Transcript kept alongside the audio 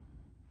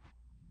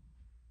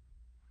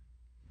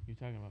You're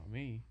talking about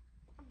me.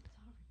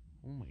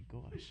 Oh my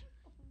gosh.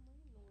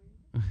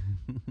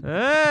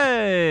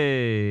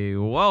 Hey,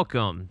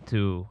 welcome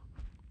to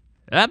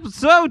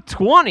episode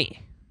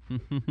 20 of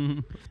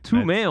Two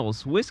That's-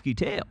 Males, Whiskey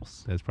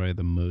Tales. That's probably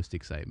the most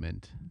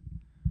excitement.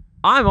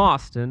 I'm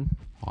Austin,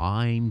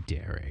 I'm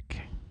Derek.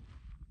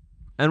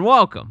 and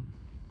welcome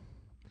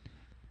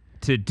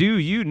to Do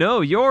You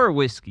Know Your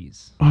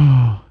Whiskeys?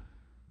 Oh.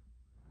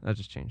 I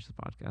just changed the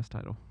podcast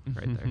title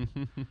right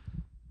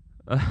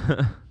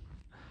there.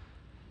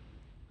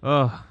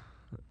 Oh,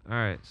 all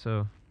right,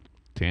 so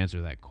To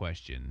answer that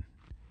question,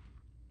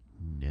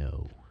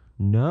 no.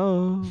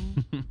 no.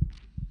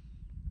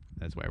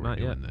 That's why we're Not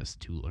doing yet. this,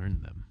 to learn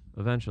them.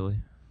 Eventually.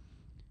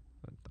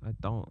 But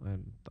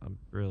I'm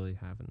really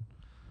having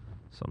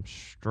some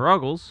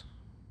struggles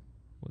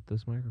with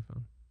this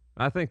microphone.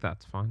 I think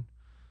that's fine.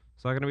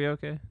 Is that going to be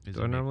okay?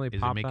 Do I normally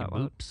is pop it making that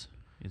loud? boops?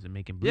 Is it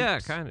making boops? Yeah,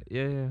 kind of.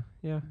 Yeah.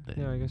 I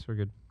Then guess we're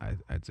good.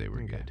 I'd say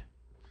we're Okay. good.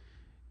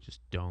 Just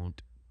don't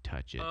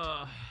touch it.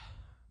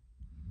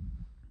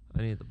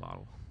 I need the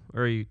bottle.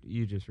 Or you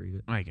just read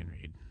it. I can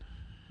read.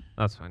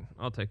 That's fine.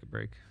 I'll take a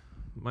break.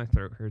 My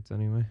throat hurts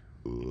anyway.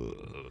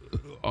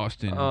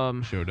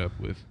 Austin showed up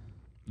with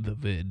the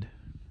vid.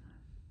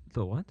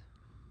 The what?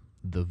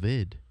 The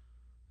vid.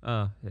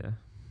 Yeah.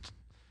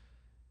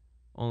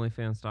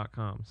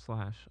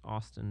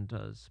 Onlyfans.com/Austin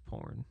does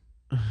porn.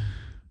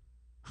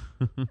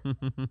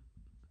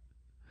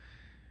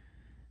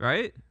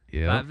 Right?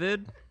 Yeah. That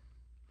vid?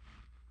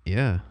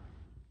 Yeah.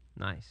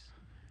 Nice.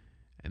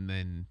 And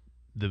then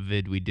the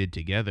vid we did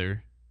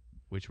together,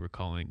 which we're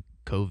calling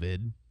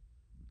COVID.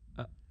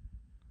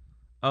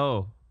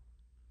 Oh.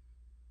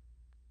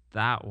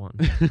 That one.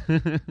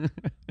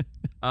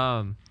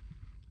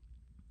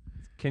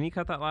 Can you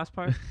cut that last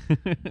part?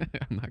 I'm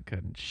not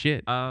cutting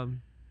shit.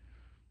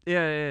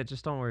 Yeah,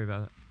 just don't worry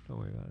about it. Don't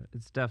worry about it.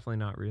 It's definitely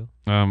not real.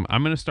 I'm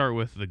going to start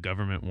with the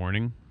government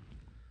warning.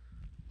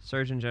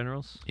 Surgeon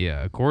Generals?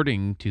 Yeah,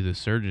 according to the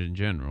Surgeon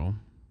General,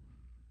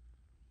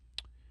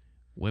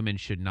 women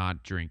should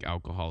not drink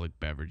alcoholic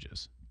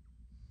beverages.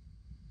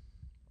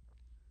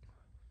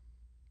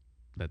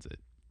 That's it.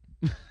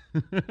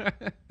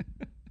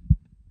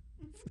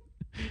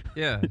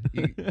 Yeah.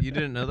 You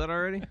didn't know that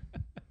already?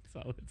 That's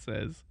all it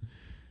says.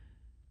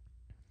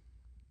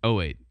 Oh,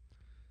 wait.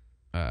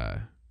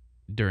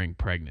 During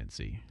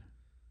pregnancy.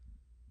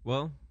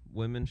 Well,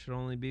 women should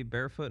only be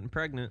barefoot and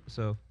pregnant,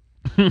 so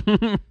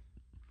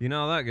you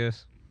know how that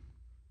goes.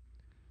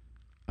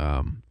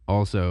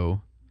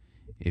 Also,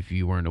 if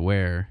you weren't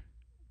aware,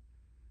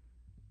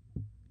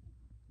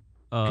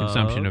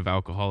 consumption of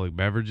alcoholic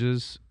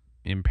beverages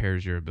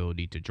impairs your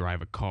ability to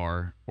drive a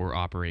car or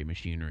operate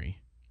machinery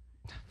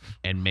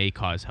and may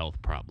cause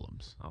health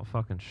problems. I'll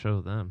fucking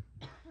show them.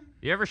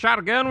 You ever shot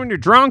a gun when you're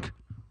drunk?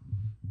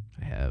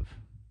 I have.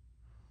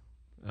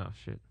 Oh,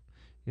 shit.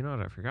 You know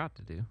what I forgot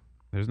to do?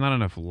 There's not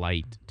enough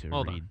light to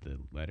Hold read the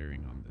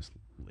lettering on this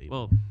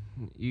label.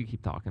 Well, you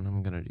keep talking.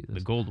 I'm going to do this.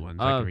 The gold ones,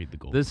 I can read the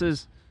gold This ones.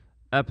 is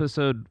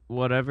episode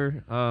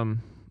whatever. Episode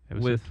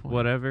With 20.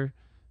 whatever.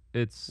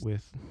 It's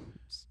With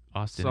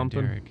Austin something.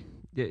 and Derek.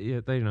 Yeah,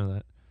 they know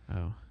that.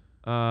 Oh.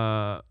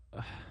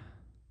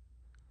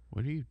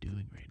 What are you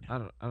doing right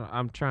now?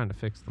 I'm trying to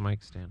fix the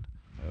mic stand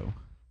Oh.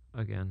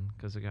 again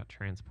because it got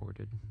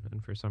transported,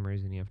 and for some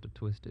reason you have to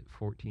twist it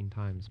 14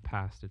 times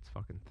past its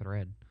fucking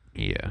thread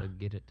Yeah. to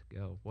get it to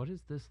go. What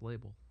is this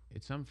label?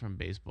 It's something from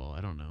baseball.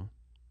 I don't know.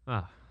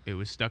 Ah. It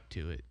was stuck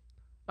to it.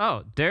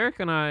 Oh, Derek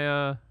and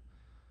I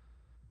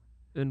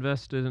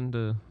invested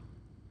into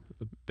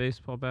a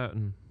baseball bat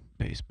and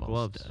Baseball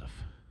gloves. stuff.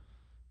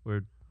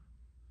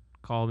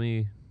 call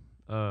me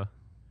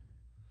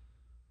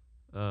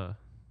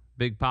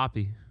Big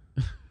Poppy.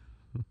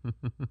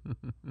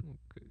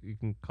 You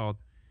can call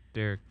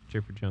Derek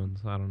Chipper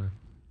Jones. I don't know.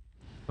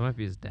 That might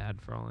be his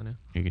dad for all I know.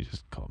 You can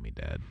just call me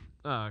Dad.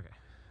 Oh,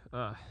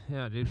 okay.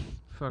 Yeah, dude.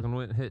 Fucking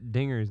went and hit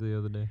dingers the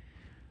other day.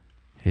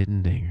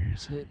 Hidden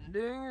dingers. Hitting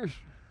dingers.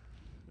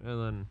 And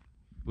then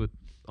with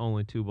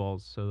only 2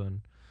 balls, so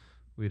then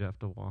we'd have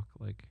to walk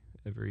like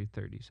every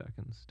 30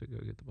 seconds to go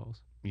get the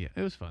balls. Yeah,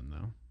 it was fun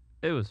though.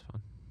 It was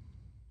fun.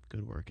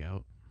 Good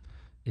workout.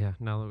 Yeah,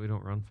 now that we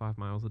don't run 5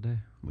 miles a day.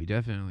 We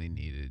definitely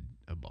needed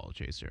a ball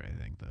chaser, I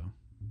think, though.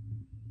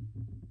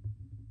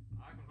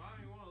 I can buy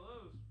you one of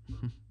those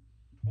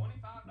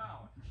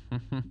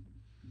for $25.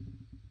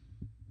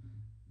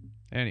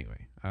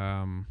 Anyway,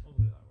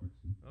 Hopefully that works.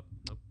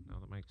 Oh, now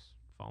the mic's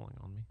falling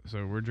on me.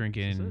 so we're Is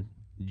drinking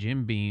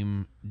Jim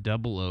Beam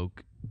Double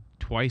Oak,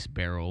 twice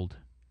barreled,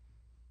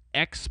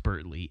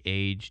 expertly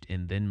aged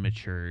and then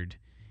matured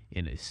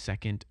in a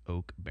second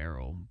oak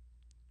barrel.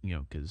 You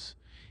know, because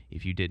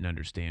if you didn't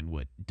understand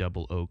what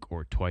double oak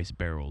or twice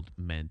barreled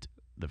meant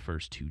the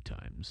first 2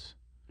 times,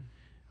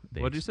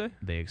 What'd you say?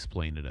 They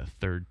explained it a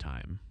third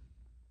time.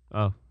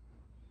 Oh.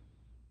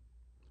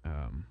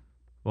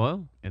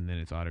 Well, And then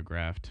it's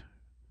autographed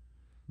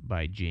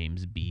by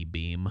James B.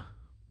 Beam.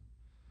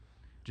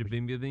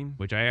 Jabim.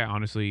 Which I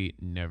honestly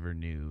never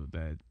knew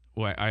that.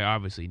 Well, I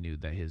obviously knew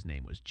that his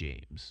name was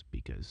James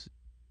because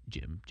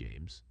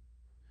James.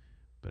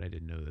 but I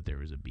didn't know that there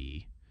was a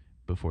B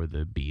before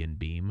the B and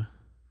Beam.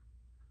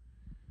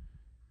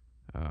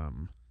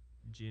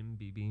 Jim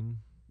Beam.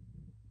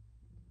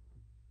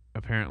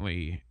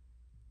 Apparently,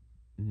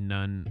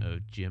 none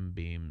of Jim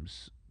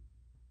Beam's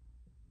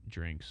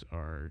drinks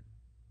are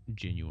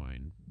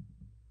genuine.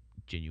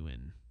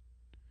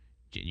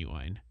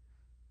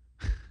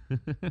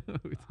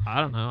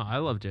 I don't know. I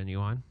love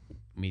Genuine.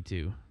 Me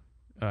too.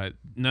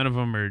 None of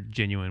them are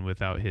genuine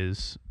without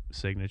his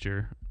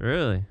signature,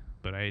 Really?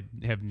 but I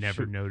have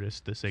never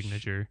noticed the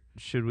signature.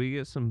 Should we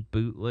get some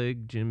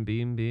bootleg Jim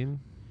Beam?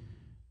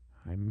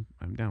 I'm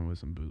down with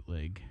some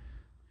bootleg.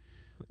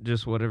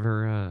 Just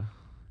whatever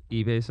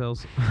eBay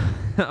sells.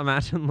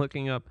 Imagine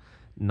looking up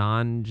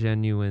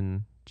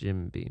non-genuine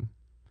Jim Beam.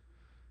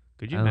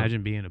 Could you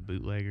imagine being a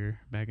bootlegger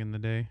back in the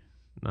day?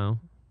 No.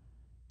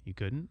 You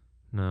couldn't?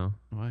 No.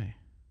 Why?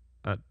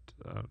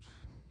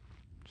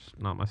 Just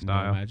not my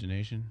style. No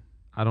imagination?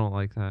 I don't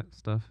like that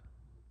stuff.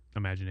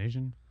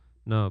 Imagination?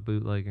 No,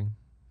 bootlegging.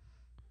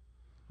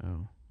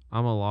 Oh.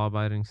 I'm a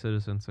law-abiding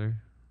citizen, sir.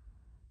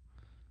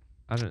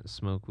 I didn't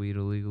smoke weed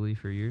illegally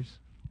for years.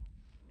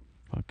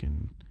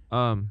 Fucking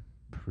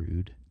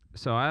prude.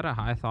 So I had a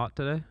high thought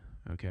today.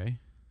 Okay.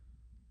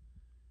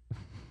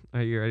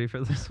 Are you ready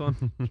for this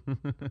one?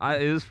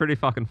 It was pretty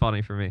fucking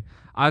funny for me.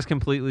 I was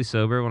completely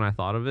sober when I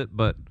thought of it,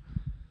 but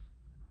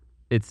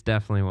it's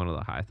definitely one of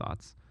the high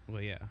thoughts.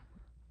 Well, yeah.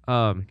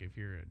 Like if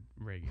you're a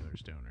regular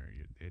stoner,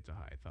 it's a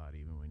high thought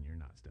even when you're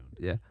not stoned.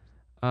 Yeah.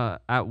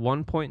 At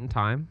one point in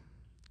time,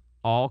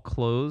 all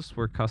clothes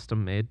were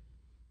custom made.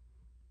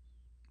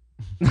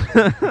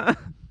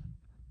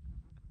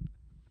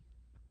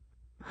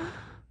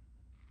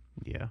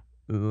 Yeah.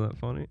 Isn't that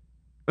funny?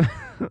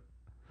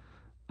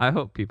 I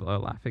hope people are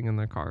laughing in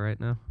their car right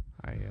now.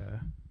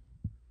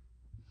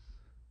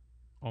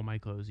 All my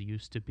clothes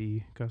used to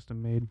be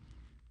custom made.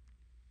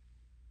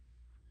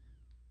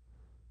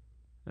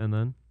 And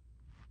then?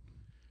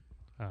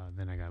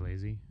 Then I got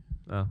lazy.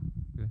 Oh,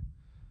 okay.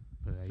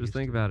 But I Just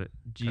think about it.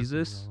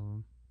 Jesus.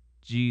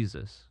 Yes.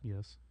 Jesus.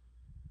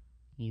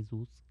 He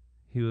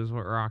was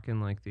rocking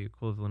like the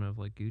equivalent of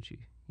like Gucci,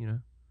 you know?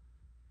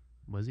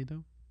 Was he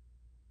though?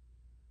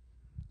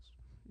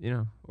 You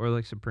know, or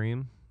like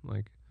Supreme.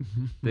 Like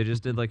they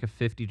just did like a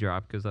 50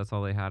 drop because that's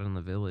all they had in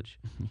the village.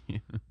 Yeah.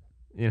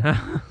 You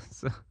know?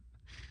 So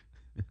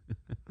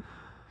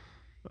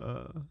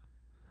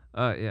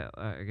yeah,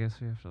 I guess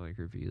we have to like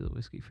review the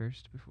whiskey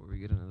first before we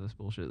get into this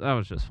bullshit. That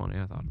was just funny.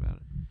 I thought about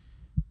it.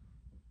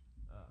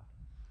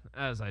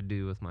 As I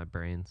do with my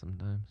brain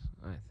sometimes.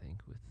 I think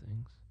with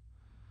things.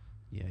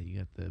 Yeah, you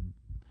got the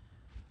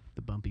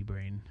bumpy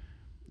brain.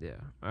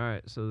 Yeah. All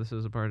right. So this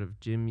is a part of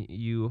Jim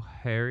U.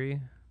 Harry,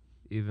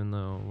 even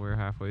though we're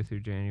halfway through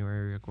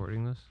January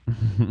recording this.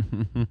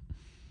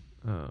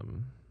 I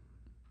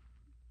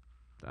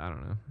don't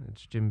know.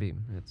 It's Jim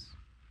Beam. It's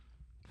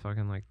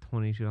fucking like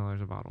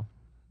 $22 a bottle.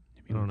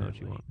 I don't know what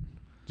you want.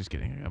 Just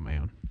kidding. I got my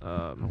own.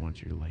 I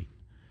want your light.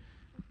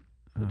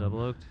 The double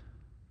oaked?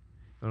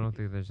 I don't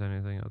think there's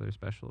anything other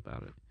special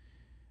about it.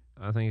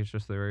 I think it's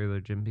just the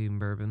regular Jim Beam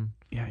bourbon.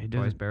 Yeah, it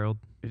Twice doesn't. barreled.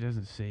 It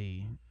doesn't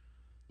say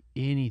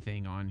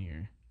anything on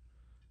here.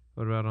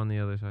 What about on the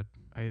other side?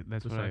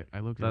 That's what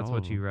I looked at. That's all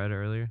what of you them. read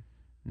earlier?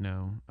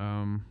 No.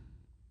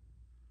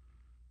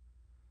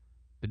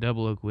 The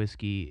double oak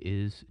whiskey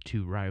is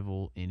to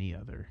rival any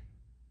other.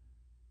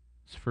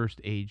 It's first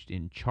aged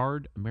in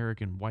charred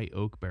American white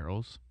oak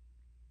barrels,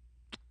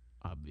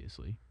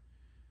 obviously.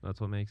 That's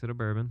what makes it a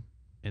bourbon.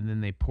 And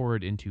then they pour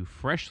it into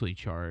freshly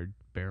charred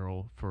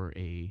barrel for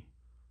a...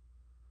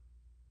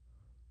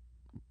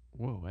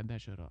 Whoa, why'd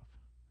that shut off?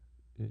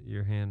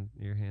 Your hand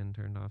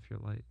turned off your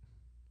light.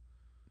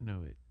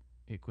 No,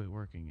 it quit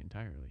working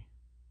entirely.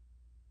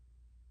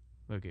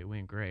 Look, it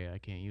went gray. I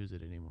can't use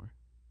it anymore.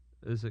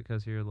 Is it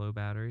because you're low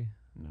battery?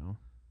 No.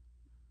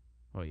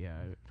 Well, yeah,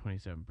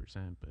 27%,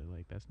 but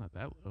like that's not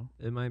that low.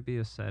 It might be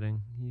a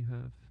setting you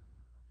have.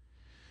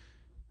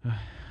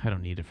 I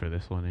don't need it for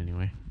this one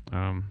anyway.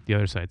 The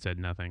other side said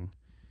nothing.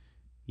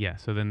 Yeah,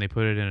 so then they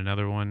put it in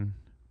another one.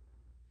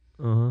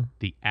 Uh-huh.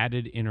 The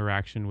added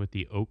interaction with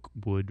the oak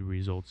wood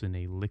results in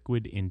a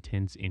liquid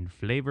intense in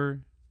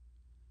flavor,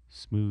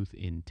 smooth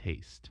in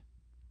taste.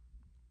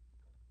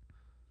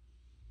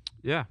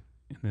 Yeah.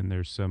 And then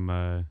there's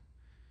some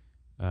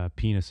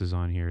penises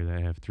on here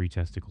that have 3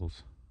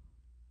 testicles.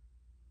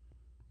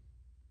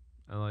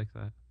 I like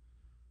that.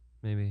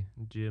 Maybe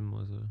Jim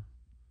was a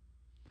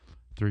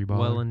 3 balls.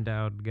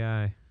 well-endowed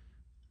guy.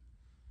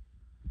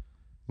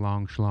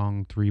 Long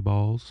schlong 3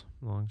 balls.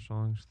 Long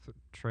schlongs,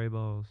 tray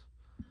balls.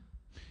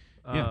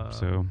 Yeah,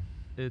 so...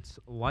 It's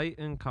light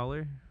in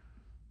color.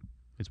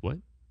 It's what?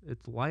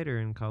 It's lighter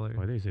in color.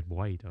 Oh, they said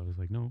white. I was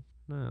like, no.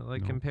 No,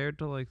 like No. compared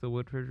to like the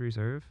Woodford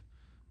Reserve,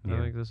 Yeah. I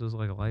think this is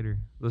like lighter.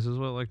 This is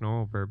what like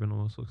normal bourbon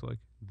almost looks like.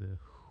 The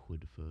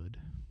Woodford.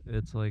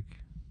 It's like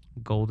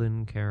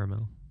golden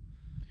caramel.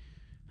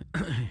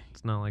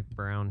 It's not like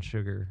brown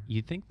sugar.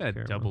 You'd think that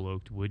Caramel. double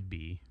oaked would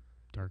be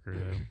darker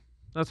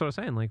though. That's what I was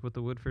saying. Like with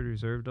the Woodford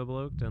Reserve double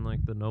oaked and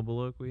like the Noble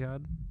Oak we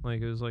had,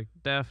 like it was like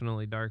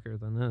definitely darker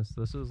than this.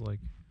 This is like.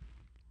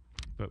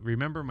 But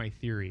remember my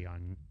theory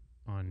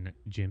on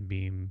Jim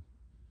Beam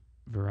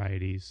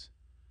varieties.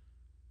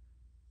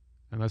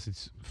 Unless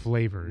it's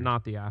flavored.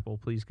 Not the apple,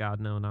 please God,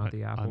 no, not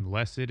the apple.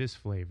 Unless it is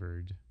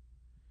flavored,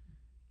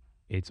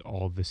 it's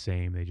all the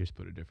same. They just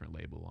put a different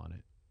label on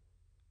it.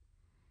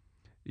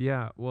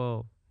 Yeah,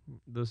 well,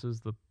 this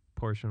is the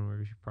portion where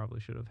you probably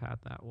should have had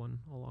that one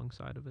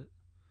alongside of it.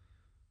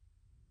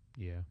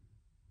 Yeah.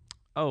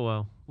 Oh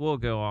well, we'll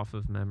go off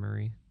of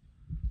memory.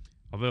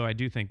 Although I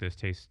do think this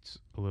tastes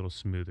a little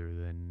smoother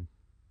than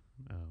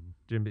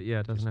Jim Beam,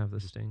 yeah, it doesn't have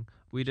the sting.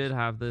 We did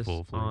have this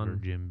full flavor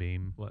on Jim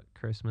Beam. what,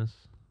 Christmas,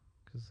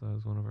 because that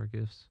was one of our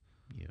gifts,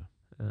 Yeah.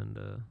 and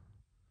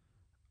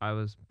I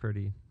was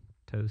pretty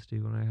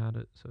toasty when I had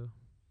it, so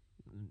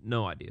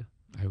no idea.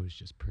 I was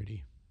just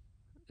pretty.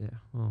 Yeah,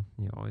 well,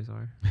 you always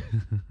are.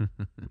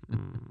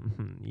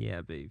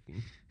 Yeah,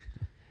 baby.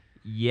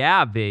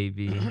 Yeah,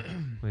 baby.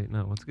 Wait,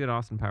 no, what's good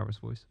Austin Powers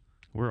voice?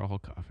 We're all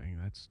coughing.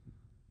 That's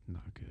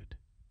not good.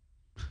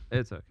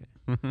 It's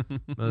okay.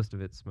 Most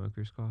of it's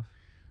smoker's cough.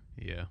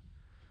 Yeah.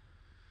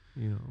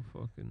 You know,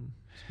 fucking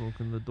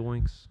smoking the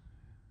doinks.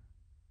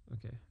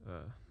 Okay.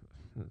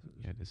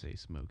 You had to say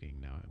smoking.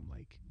 Now I'm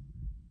like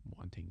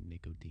wanting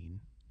nicotine.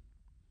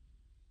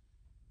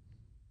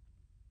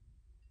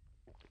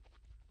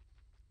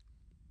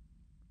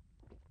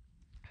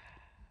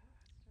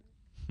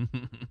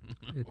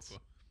 It's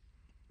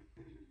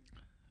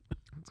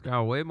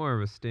got way more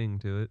of a sting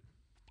to it.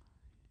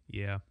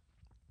 Yeah.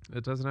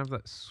 It doesn't have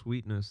that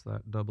sweetness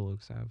that double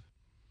oaks have.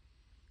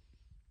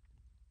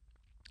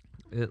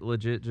 It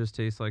legit just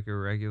tastes like a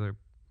regular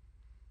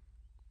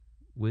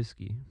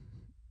whiskey,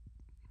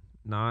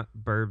 not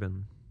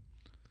bourbon.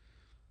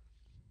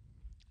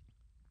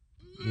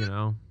 You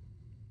know?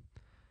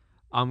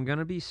 I'm going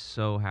to be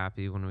so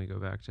happy when we go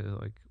back to,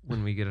 like,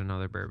 when we get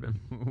another bourbon.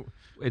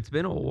 It's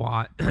been a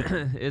while.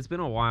 It's been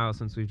a while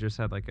since we've just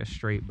had, like, a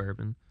straight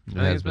bourbon. I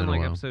think it's been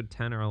like episode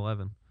 10 or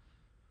 11.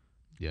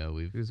 Yeah,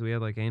 Because we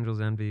had, like, Angel's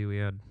Envy. We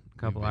had a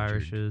couple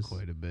Irishes.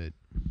 Quite a bit.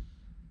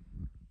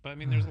 But I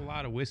mean, there's a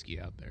lot of whiskey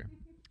out there.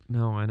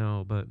 No, I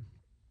know, but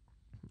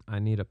I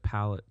need a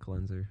palate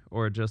cleanser.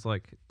 Or just,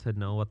 like, to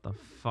know what the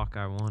fuck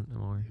I want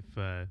more. If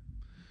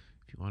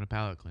you want a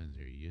palate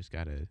cleanser, you just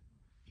gotta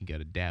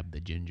dab the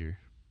ginger.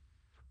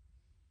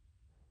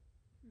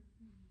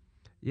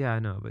 Yeah, I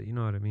know, but you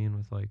know what I mean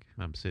with, like,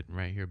 I'm sitting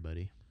right here,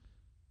 buddy.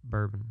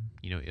 bourbon.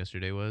 You know what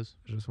yesterday was?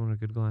 I just want a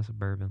good glass of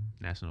bourbon.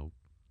 National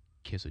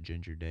Kiss a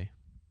Ginger Day.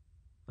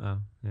 Oh,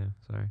 yeah,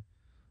 sorry.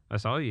 I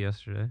saw you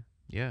yesterday.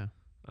 Yeah.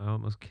 I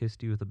almost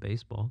kissed you with a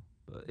baseball,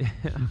 but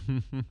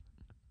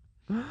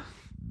yeah.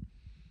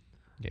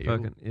 Yeah,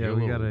 Fucking- yeah, you're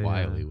we a got little a,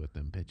 wily with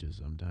them pitches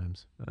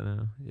sometimes. I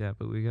know. Yeah,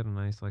 but we got a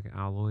nice, like,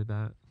 alloy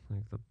bat,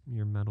 like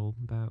your metal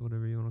bat,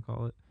 whatever you want to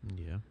call it.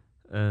 Yeah.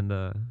 And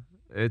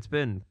it's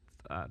been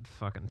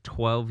fucking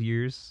 12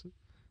 years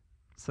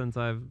since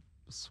I've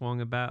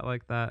swung a bat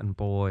like that, and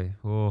boy,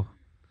 oh,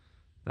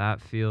 that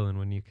feeling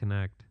when you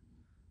connect,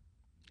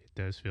 It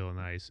does feel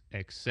nice,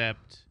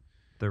 except,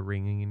 the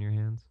ringing in your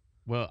hands.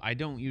 well, I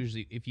don't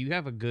usually, if you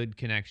have a good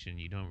connection,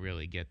 you don't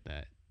really get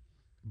that.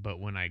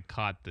 But when I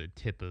caught the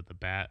tip of the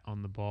bat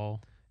on the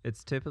ball,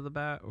 It's tip of the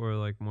bat, or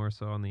like more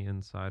so on the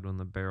inside when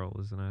the barrel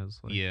isn't as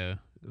like yeah,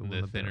 when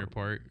the thinner barrel-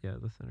 part, Yeah,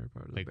 the thinner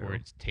part of like the where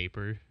barrel. it's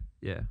tapered.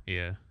 Yeah,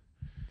 Yeah.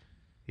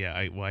 Yeah,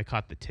 I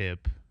caught the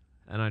tip.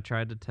 and I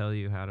tried to tell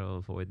you how to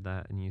avoid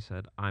that, and you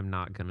said I'm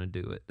not gonna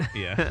do it.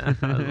 Yeah.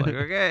 I was like,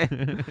 okay.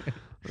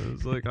 I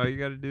was like, all you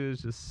gotta do is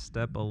just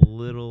step a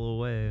little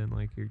away, and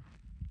like you're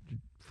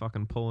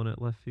fucking pulling it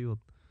left field.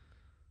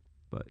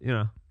 But you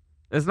know,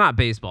 it's not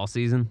baseball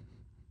season.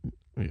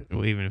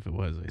 Well, even if it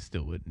was, I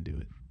still wouldn't do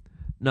it.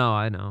 No,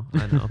 I know,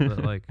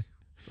 but like,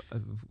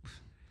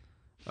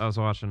 I was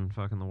watching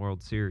fucking the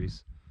World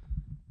Series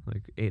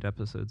like 8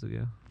 episodes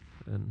ago,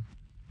 and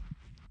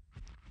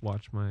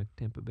watched my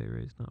Tampa Bay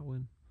Rays not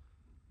win.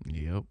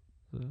 Yep.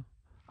 So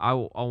I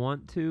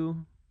want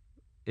to,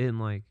 in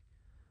like,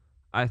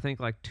 I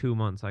think like 2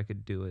 months I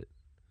could do it.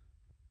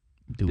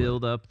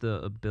 Build up the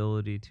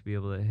ability to be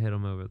able to hit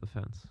them over the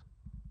fence.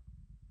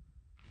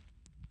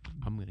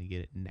 I'm gonna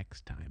get it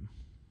next time.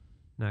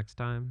 Next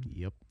time,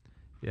 Yep.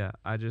 yeah,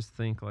 I just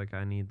think like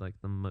I need like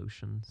the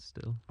motion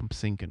still. I'm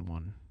sinking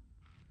one.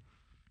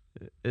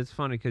 It's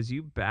funny because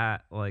you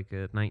bat like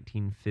a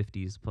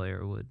 1950s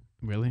player would.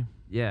 Really?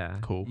 Yeah.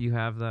 Cool. You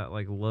have that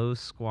like low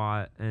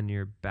squat, and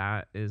your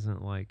bat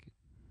isn't like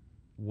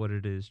what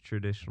it is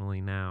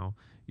traditionally now.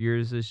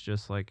 Yours is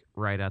just like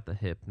right at the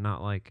hip,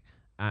 not like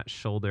at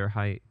shoulder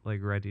height,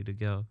 like ready to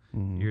go.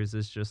 Mhm. Yours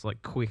is just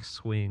like quick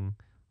swing,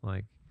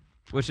 like,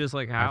 which is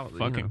like how I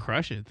fucking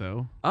crush it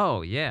though.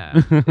 Oh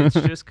yeah, it's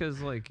just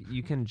because like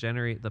you can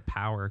generate the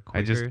power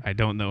quicker. I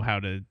don't know how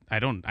to. I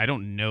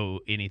don't know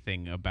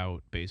anything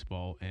about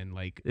baseball and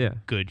like Yeah.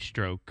 good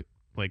stroke,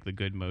 like the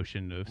good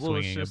motion of Well,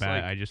 it's swinging a just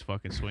bat. like- I just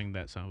fucking swing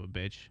that son of a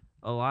bitch.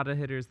 A lot of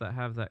hitters that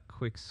have that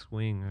quick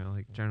swing are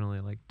like generally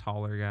like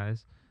taller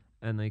guys,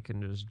 and they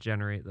can just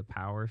generate the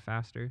power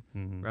faster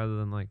Mhm. rather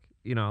than like,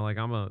 like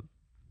I'm a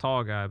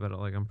tall guy, but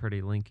like I'm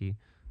pretty linky,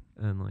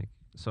 and like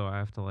so I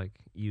have to like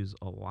use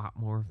a lot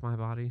more of my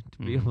body to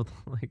be Mhm. able to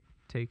like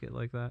take it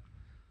like that.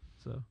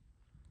 So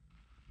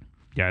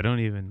Yeah, I don't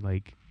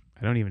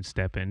even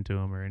step into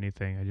them or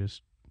anything. I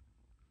just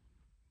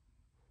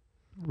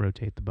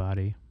rotate the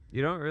body.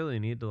 you don't really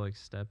need to like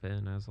step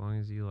in as long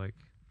as you like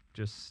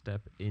just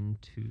step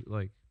into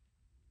like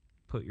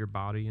put your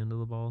body into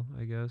the ball,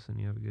 I guess, and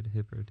you have a good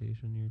hip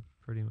rotation, you're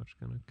pretty much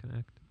gonna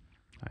connect.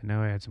 I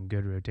know I had some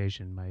good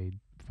rotation. My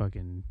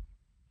fucking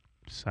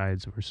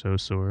sides were so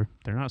sore.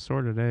 They're not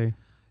sore today.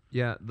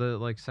 Yeah, the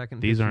like second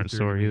These pitch you aren't threw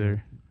sore to me,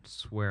 either. I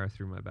swear I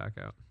threw my back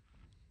out.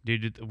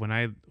 Dude, when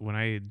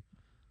I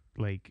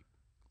like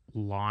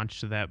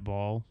launched that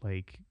ball,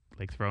 like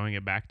throwing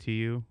it back to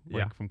you,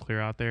 like Yeah. from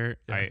clear out there,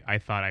 Yeah. I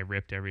thought I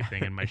ripped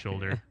everything in my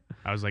shoulder.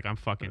 I was like, I'm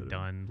fucking But,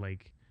 done.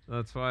 Like,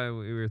 That's why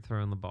we were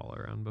throwing the ball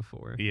around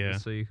before. Yeah.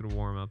 just so you could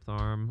warm up the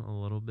arm a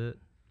little bit.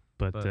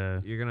 but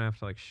But you're gonna have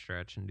to like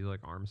stretch and do like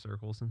arm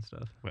circles and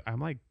stuff.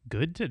 I'm like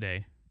good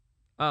today.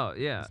 Oh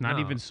yeah, It's not no.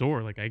 even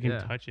sore. Like I can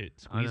Yeah, touch it,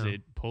 I squeeze know.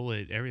 it, pull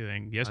it,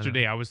 everything.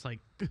 Yesterday I was like,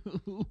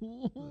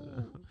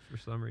 For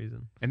some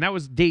reason. and that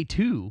was day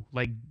 2.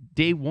 Like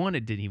day 1,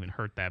 it didn't even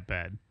hurt that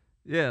bad.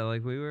 Yeah,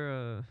 like we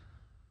went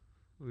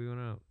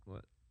out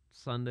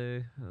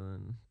Sunday,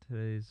 and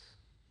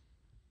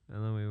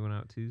then we went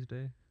out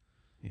Tuesday.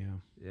 Yeah.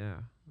 Yeah,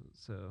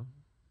 so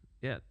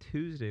yeah,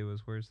 Tuesday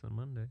was worse than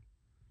Monday.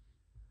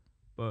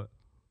 But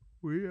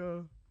we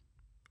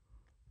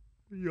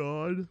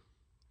yawned.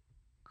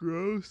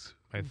 Gross.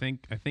 I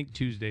think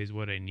Tuesday's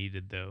what I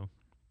needed though.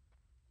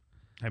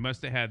 I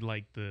must have had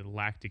like the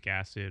lactic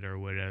acid or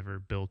whatever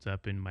built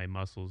up in my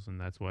muscles, and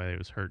that's why it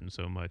was hurting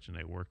so much. And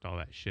I worked all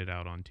that shit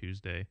out on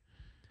Tuesday.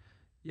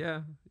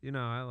 Yeah,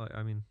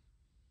 I mean,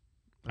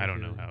 I don't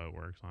know feel you. how it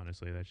works,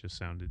 honestly. That just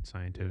sounded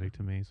scientific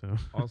to me. So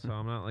Also,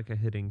 I'm not like a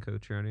hitting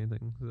coach or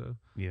anything, so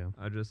yeah,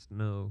 I just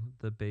know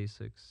the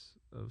basics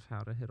of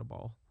how to hit a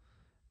ball.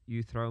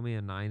 You throw me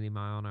a 90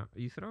 mile an hour,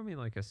 you throw me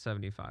like a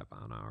 75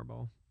 mile an hour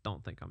ball,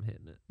 don't think I'm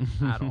hitting it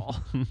at all.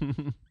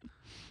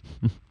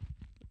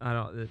 I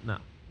don't. No,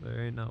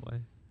 there ain't no way.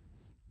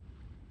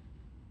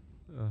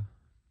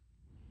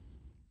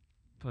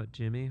 But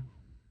Jimmy,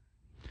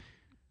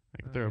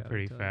 I can I throw a gotta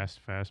pretty tell you. fast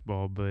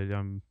fastball, but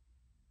I'm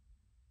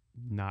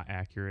not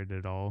accurate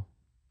at all.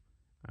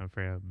 I'm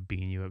afraid I'll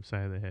bean you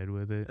upside the head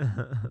with it.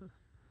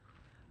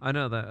 I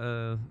know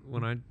that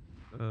when I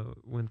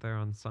went there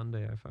on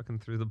Sunday, I fucking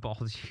threw the ball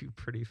to you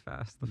pretty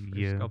fast the first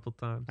Yeah. couple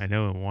times. I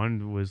know, and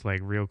one was like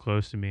real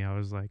close to me. I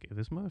was like, if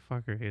this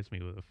motherfucker hits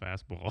me with a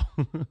fastball,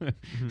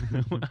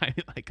 I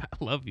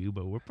love you,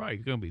 but we're probably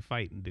gonna be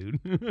fighting, dude.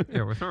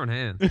 Yeah, we're throwing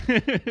hands.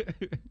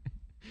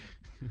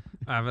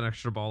 I have an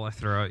extra ball I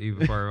throw at you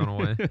before I run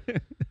away.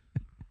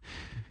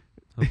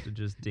 Hope to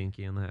just dink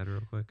you in the head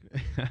real quick.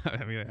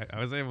 I mean, I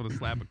was able to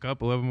slap a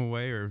couple of them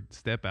away or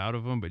step out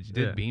of them, but you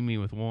did Yeah. beam me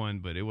with one.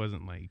 But it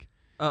wasn't like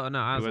Oh no,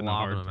 I It was wasn't a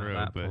hard lobbing him throw,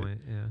 at that but-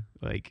 point. Yeah.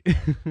 like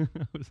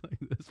I was like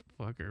this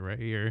fucker right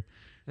here.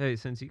 Hey,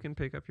 since you can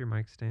pick up your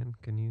mic stand,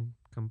 can you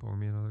come pour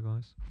me another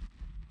glass?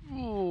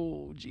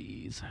 Oh,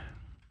 jeez.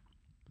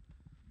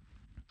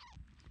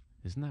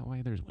 Isn't that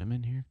why there's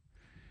women here?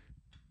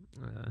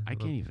 I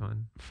can't even-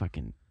 Fine.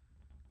 Fucking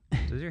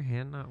Does your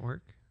hand not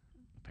work?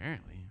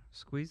 apparently.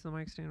 Squeeze the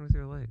mic stand with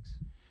your legs.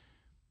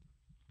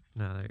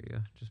 No, there you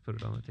go. Just put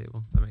it on the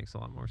table. That makes a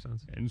lot more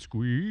sense. And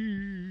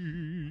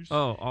squeeze.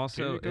 Oh,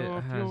 also Take it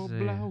off has your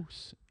a.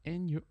 blouse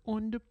and your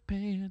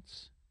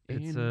underpants.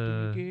 It's and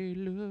a- a gay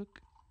look.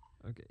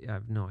 Okay, yeah, I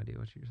have no idea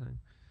what you're saying.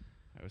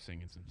 I was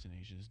singing some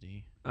Tenacious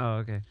D. Oh,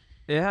 okay.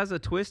 It has a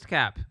twist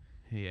cap.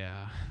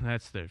 Yeah,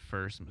 that's their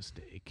first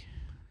mistake.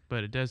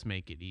 But it does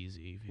make it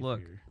easy if Look,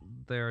 you're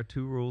there are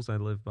 2 rules I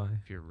live by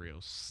if you're real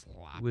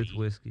sloppy. with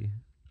whiskey.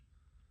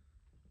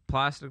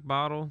 Plastic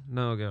bottle,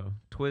 no go.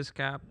 Twist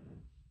cap,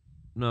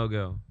 no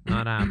go.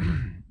 Not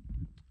happening.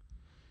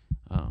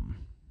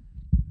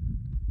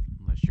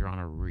 Unless you're on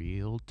a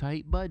real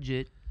tight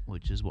budget,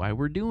 which is why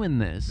we're doing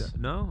this.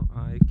 No,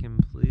 I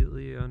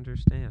completely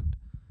understand.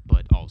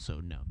 But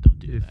also, no, don't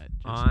do If that.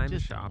 I'm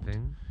just don't.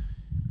 shopping,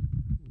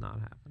 not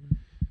happening.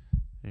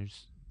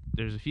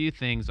 There's a few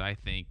things I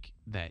think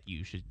that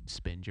you should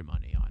spend your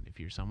money on. If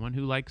you're someone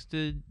who likes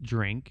to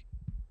drink,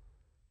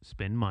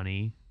 spend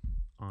money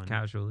on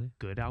Casually.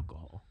 good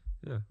alcohol.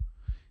 Yeah.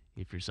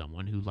 If you're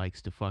someone who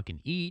likes to fucking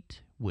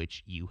eat,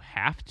 which you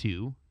have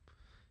to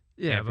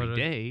Yeah, every but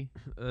day,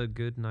 a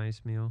good,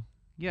 nice meal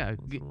yeah,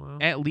 once in a while.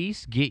 at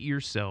least get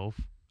yourself.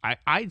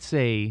 I'd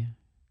say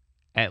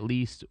at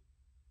least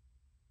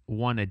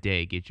one a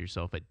day. Get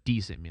yourself a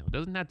decent meal. It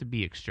doesn't have to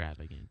be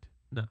extravagant.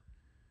 No.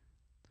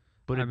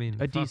 But I mean, a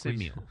fuck, decent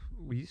we- meal.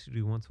 We used to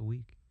do once a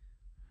week.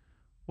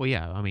 Well,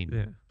 yeah. I mean,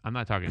 Yeah. I'm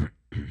not talking.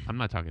 I'm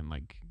not talking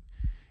like.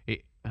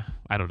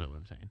 I don't know what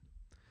I'm saying.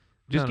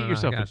 Just No, get no, I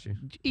yourself. got you.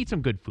 Eat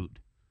some good food.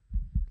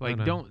 Like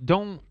no.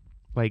 don't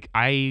like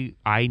I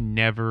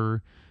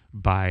never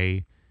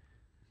buy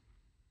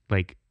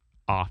like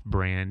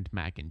off-brand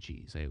mac and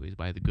cheese. I always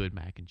buy the good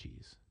mac and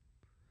cheese.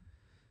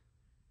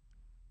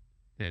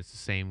 And it's the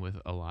same with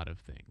a lot of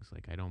things.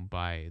 Like, I don't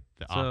buy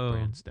the So-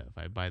 off-brand stuff.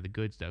 I buy the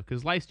good stuff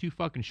because life's too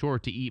fucking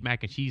short to eat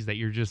mac and cheese that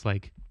you're just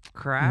like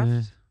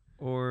Kraft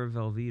or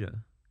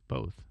Velveeta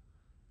both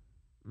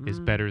is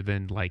Mm, better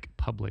than like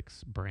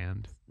Publix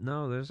brand.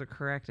 No, there's a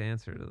correct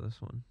answer to this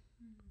one.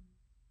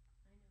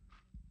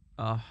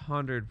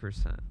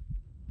 100%.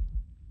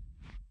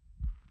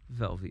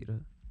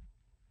 Velveeta.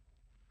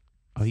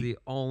 Oh, It's you- the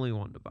only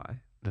one to buy.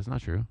 That's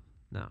not true.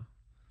 No.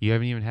 You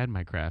haven't even had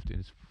my Kraft, and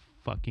it's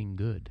fucking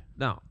good.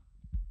 No.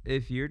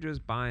 If you're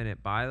just buying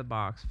it by the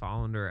box,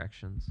 following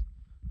directions,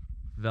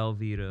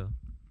 Velveeta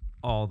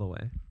all the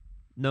way.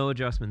 No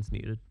adjustments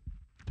needed.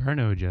 There are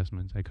no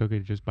adjustments. I cook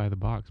it just by the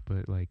box,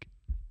 but like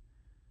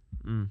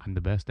Mm, I'm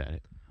the best at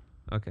it.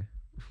 okay.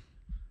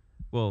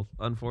 Well,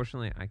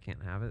 unfortunately, I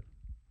can't have it.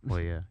 Well,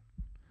 yeah.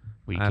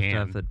 Well, you I have can. to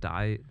have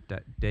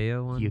the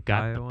Deo one. You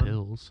got Dio the one.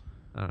 pills.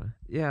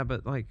 Yeah,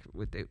 but like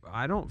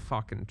I don't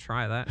fucking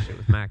try that shit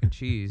with mac and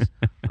cheese.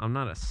 I'm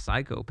not a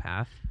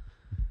psychopath.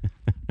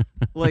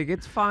 Like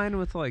it's fine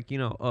with like,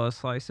 a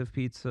slice of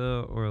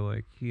pizza or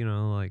like,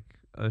 like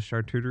a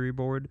charcuterie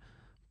board,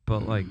 but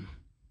like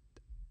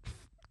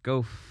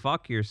go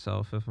fuck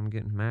yourself if I'm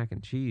getting mac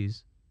and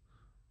cheese.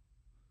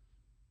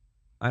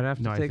 I'd have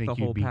to No, I take think the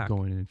you'd whole be pack.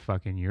 going and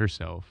fucking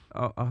yourself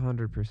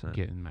 100%.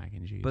 getting mac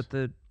and cheese. But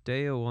the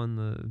Deo one,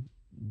 the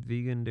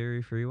vegan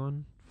dairy free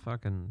one,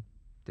 fucking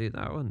dude,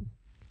 that one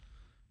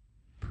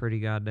pretty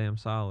goddamn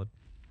solid.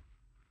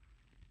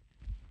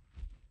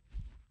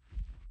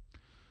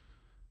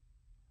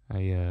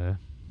 I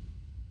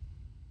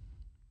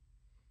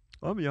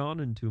I'm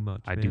yawning too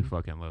much. I do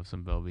fucking love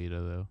some Velveeta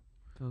though.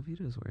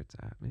 Velveeta's where it's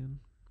at, man.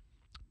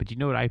 But you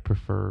know what I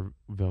prefer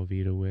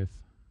Velveeta with?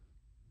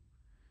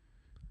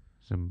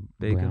 Some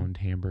Bacon. ground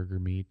hamburger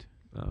meat.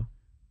 Oh, A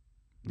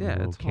yeah,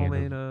 little it's can of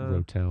homemade.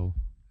 Rotel.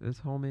 It's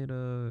homemade.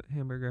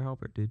 Hamburger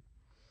helper, dude.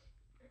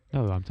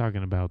 No, I'm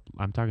talking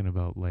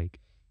about like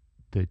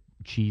the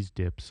cheese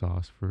dip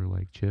sauce for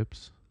like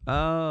chips.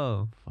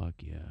 Oh, Fuck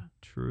yeah.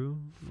 true.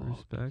 Fuck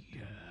Respect.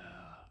 yeah.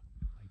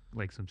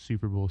 Like some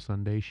Super Bowl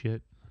Sunday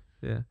shit.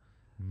 Yeah.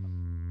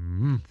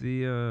 Mm.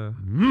 The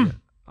Mm. yeah,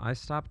 I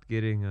stopped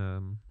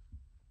getting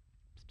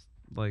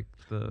like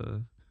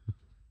the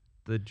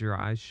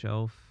dry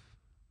shelf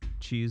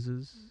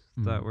cheeses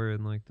that Mhm. were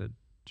in like the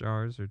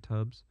jars or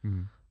tubs.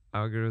 Mm.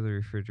 I would go to the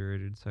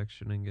refrigerated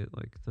section and get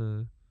like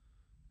the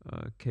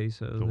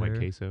queso. The white there.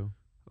 queso.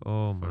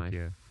 Oh Fuck my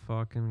yeah.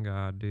 fucking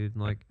god, dude!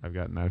 Like I've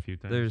gotten that a few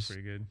times. there's-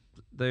 Pretty good.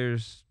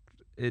 there's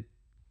it.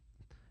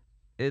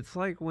 It's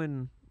like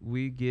when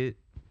we get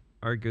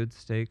our good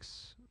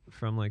steaks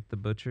from like the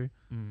butcher,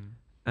 Mm.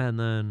 and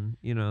then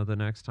the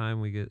next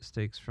time we get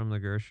steaks from the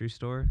grocery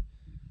store,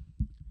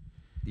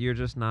 you're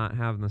just not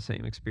having the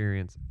same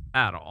experience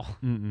at all.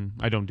 Mm-mm.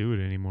 I don't do it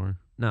anymore.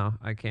 No,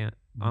 I can't.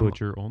 I'm-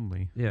 Butcher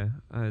only. Yeah,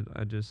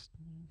 I just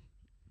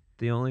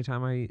the only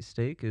time I eat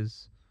steak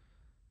is,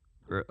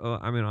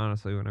 I mean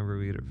honestly, whenever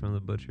we get it from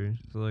the butcher,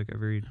 so like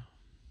every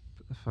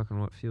fucking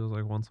what feels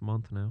like once a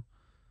month now.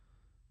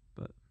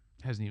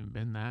 Hasn't even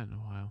been that in a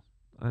while.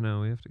 I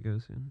know we have to go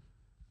soon.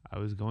 I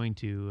was going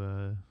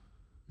to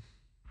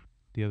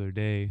the other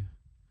day.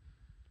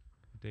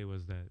 What day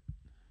was that?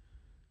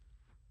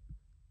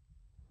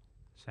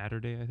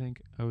 Saturday, I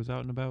think. I was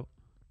out and about.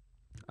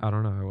 I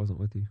don't know. I wasn't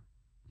with you.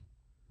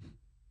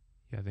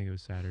 Yeah, I think it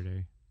was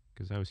Saturday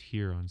because I was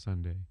here on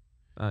Sunday.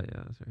 Oh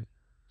yeah, that's right.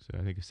 So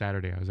I think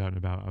Saturday I was out and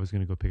about. I was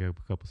gonna go pick up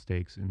a couple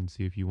steaks and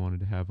see if you wanted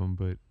to have them,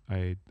 but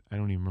I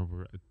don't even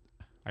remember.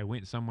 I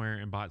went somewhere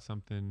and bought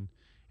something,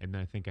 and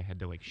then I think I had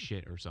to like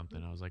shit or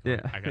something. I was like,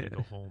 Yeah. I gotta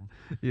go home.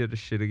 You had to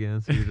shit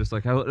again, so you're just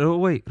like, oh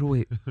wait.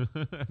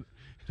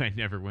 I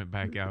never went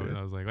back out. And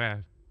I was like,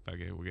 fuck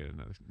it, we'll get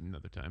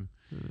another time.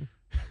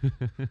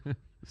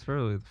 It's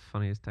probably the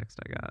funniest text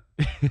I got.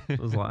 It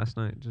was last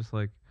night. Just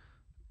like,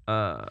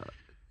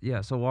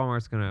 yeah. So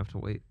Walmart's gonna have to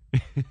wait.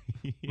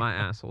 My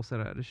asshole said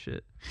I had to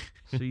shit.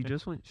 So you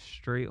just went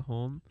straight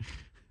home?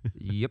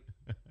 Yep.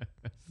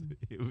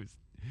 It was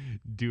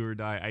do or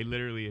die. I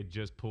literally had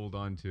just pulled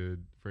onto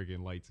friggin'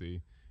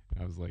 Lightsey.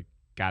 I was like,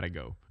 gotta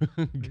go.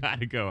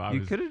 Gotta go.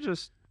 You could have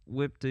just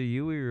whipped a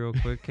Yui real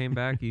quick, came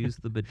back,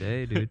 used the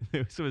bidet, dude.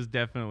 This was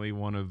definitely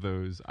one of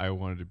those I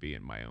wanted to be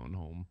in my own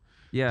home.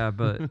 Yeah,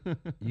 but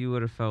you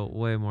would have felt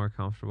way more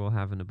comfortable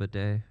having a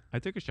bidet. I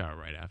took a shower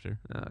right after.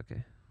 Oh,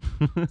 okay.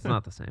 It's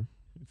not the same.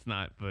 It's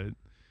not, but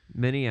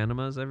Mini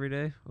enemas every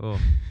day? Oh,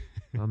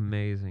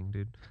 amazing,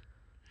 dude.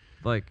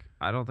 Like,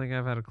 I don't think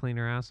I've had a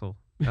cleaner asshole.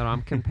 And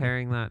I'm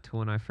comparing that to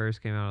when I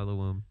first came out of the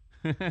womb.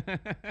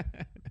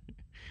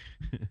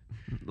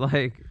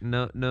 Like,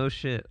 no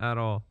shit at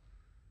all.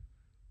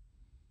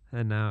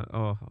 And now,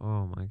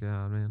 oh my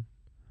god, man.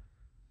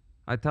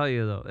 I tell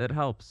you though, it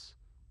helps.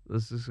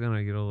 This is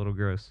gonna get a little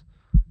gross.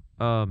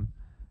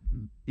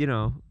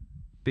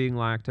 Being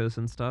lactose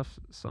and stuff,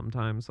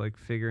 sometimes like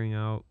figuring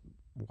out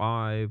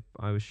why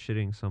I was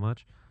shitting so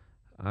much,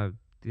 I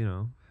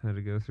had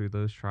to go through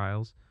those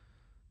trials.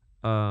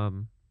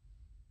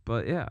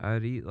 But yeah,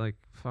 I'd eat like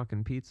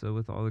fucking pizza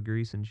with all the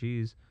grease and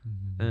cheese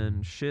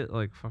and shit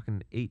like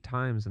fucking 8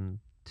 times in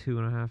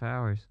 2.5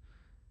 hours,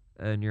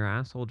 and your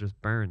asshole just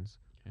burns.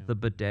 Yeah. The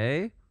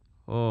bidet,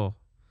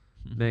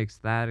 makes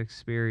that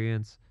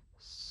experience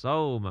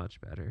so much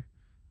better.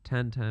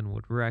 10/10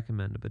 would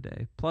recommend a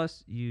bidet.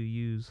 Plus, you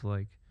use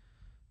like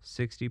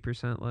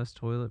 60% less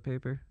toilet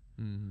paper.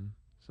 Mm-hmm.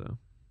 So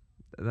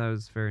that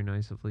was very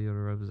nice of Leo to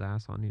rub his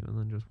ass on you and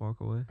then just walk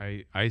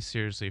away. I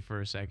seriously,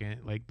 for a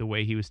second, like the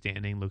way he was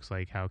standing looks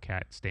like how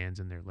Cat stands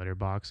in their litter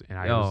box, and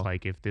I Oh. was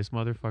like, if this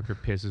motherfucker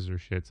pisses or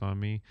shits on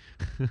me,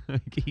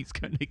 like, he's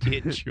gonna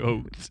get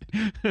choked.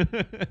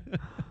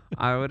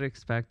 I would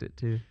expect it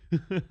too.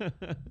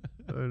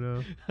 I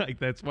know. Like,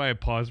 that's why I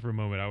paused for a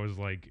moment. I was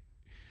like,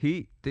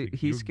 He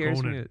 "You're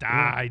scares gonna me.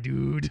 die,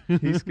 dude."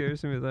 He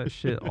scares me with that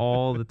shit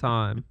all the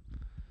time.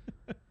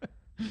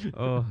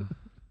 Oh.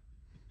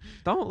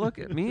 Don't look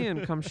at me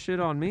and come shit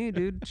on me,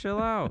 dude. Chill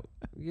out.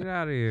 Get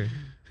out of here.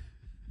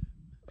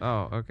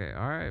 Oh, okay.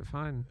 All right,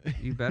 fine.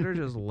 You better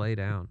just lay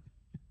down.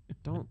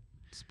 Don't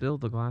spill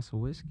the glass of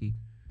whiskey.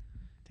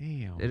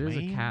 Damn, It is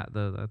man. a cat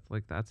though.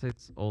 That's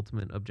its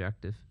ultimate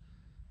objective.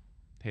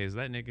 Hey, is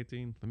that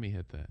nicotine? Let me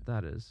hit that.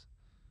 That is.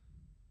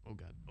 Oh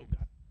god. Oh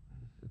god.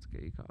 It's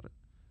good you caught it.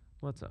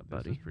 What's up, This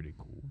buddy? is pretty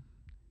cool.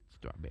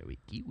 Strawberry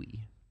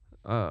kiwi.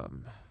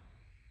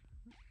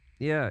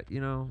 Yeah, you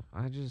know,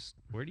 I just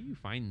Where do you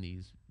find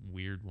these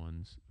weird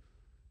ones?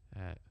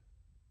 At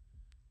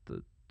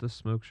the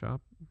smoke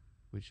shop,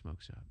 which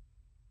smoke shop?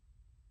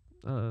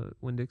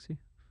 Winn-Dixie.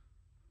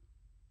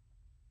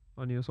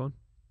 On US 1.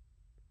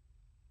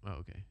 Oh,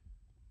 okay.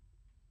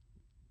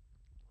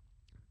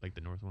 Like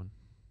the north one?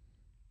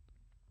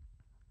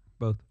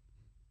 Both.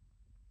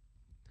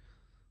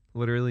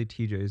 Literally,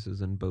 TJ's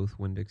is in both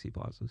Winn-Dixie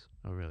plazas.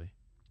 Oh, really?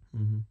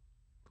 Mm-hmm.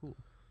 Cool.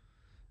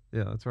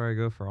 Yeah, that's where I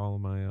go for all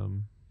of my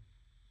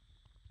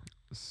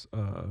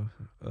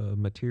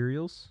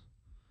materials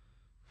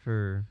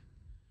for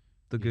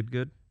the Yeah.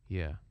 good.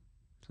 Yeah.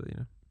 So you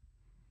know,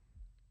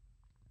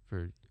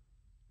 For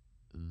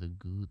the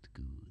good.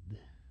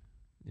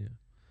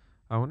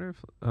 I wonder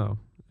if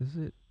is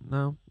it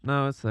no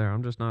it's there.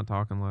 I'm just not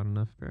talking loud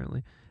enough.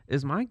 Apparently,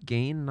 is my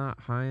gain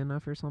not high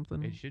enough or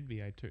something? It should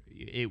be.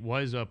 It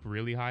was up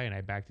really high, and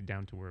I backed it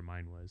down to where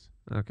mine was.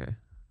 Okay,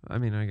 I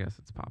mean I guess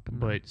it's popping.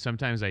 now. But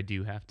sometimes I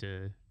do have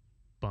to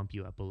bump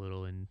you up a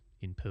little in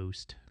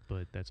post,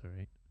 but that's all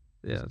right.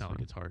 yeah, It's it's not like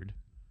fine. it's hard.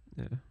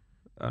 Yeah,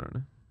 I don't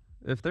know.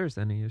 If there's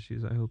any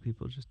issues, I hope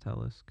people just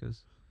tell us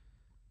because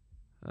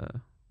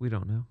we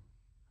don't know.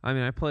 I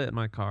mean, I play it in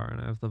my car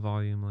and I have the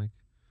volume like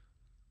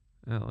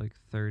at like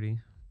 30.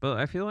 But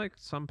I feel like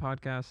some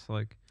podcasts,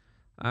 like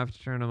I have to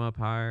turn them up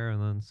higher,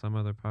 and then some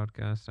other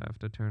podcasts I have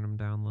to turn them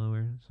down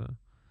lower. So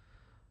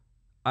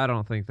I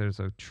don't think there's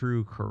a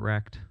true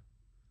correct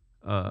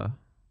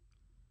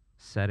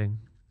setting.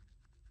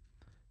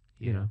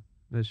 You know,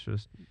 it's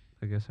just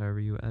I guess however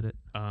you edit.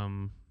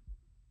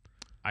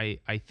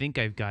 I think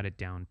I've got it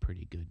down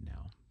pretty good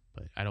now,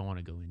 but I don't want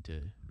to go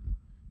into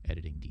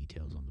editing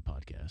details on the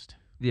podcast.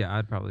 Yeah,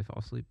 I'd probably fall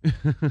asleep.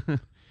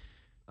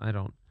 I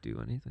don't do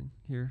anything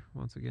here.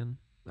 Once again,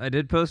 I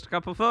did post a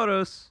couple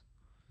photos.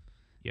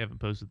 You haven't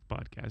posted the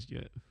podcast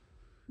yet.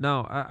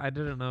 No, I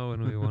didn't know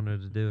when we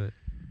wanted to do it.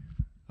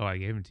 Oh, I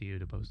gave them to you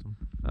to post them,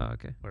 Oh,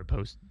 okay. or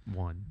post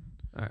one.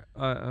 All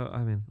right. I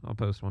mean, I'll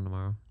post one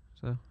tomorrow.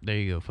 So There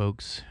you go,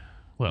 folks.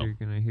 Well, you're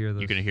gonna hear this.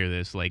 you're gonna hear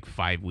this like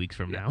 5 weeks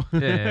from now.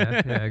 yeah,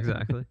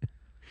 exactly.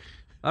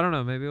 I don't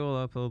know. Maybe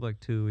we'll upload like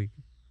 2 weeks.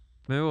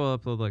 Maybe we'll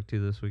upload like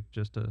 2 this week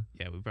just to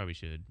Yeah, we probably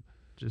should.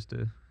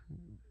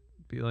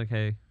 be like,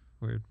 hey,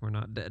 we're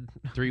not dead.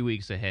 3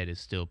 weeks ahead is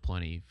still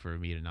plenty for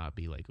me to not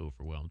be like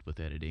overwhelmed with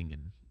editing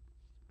and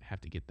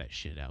have to get that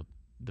shit out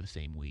the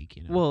same week.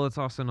 You know. Well, it's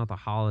also not the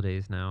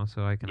holidays now,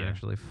 so I can Yeah.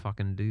 actually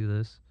fucking do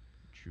this.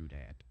 True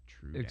that.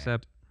 True.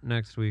 Except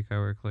next week I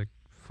work like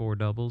 4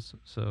 doubles,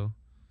 so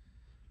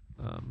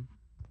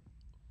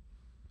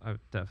I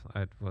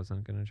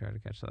wasn't gonna try to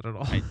catch that at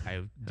all.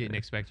 I didn't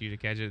expect you to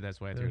catch it. That's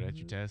why I threw it at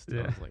your test.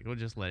 Yeah. I was like, we'll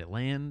just let it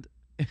land.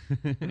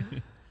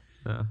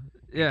 Yeah.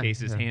 In case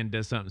his yeah. hand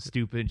does something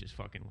stupid, just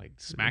fucking like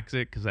smacks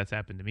it, because that's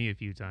happened to me a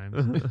few times.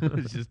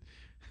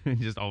 It's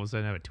just all of a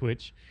sudden have a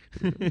twitch.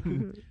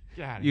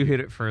 God, You hit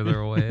it further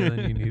away than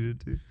you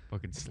needed to.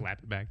 fucking slap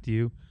it back to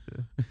you.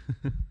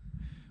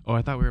 Oh,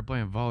 I thought we were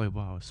playing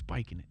volleyball. I was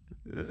spiking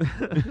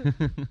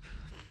it.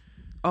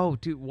 Oh,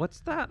 dude, what's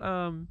that?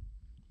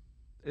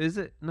 Is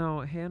it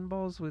no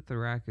handballs with the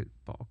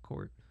racquetball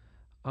court?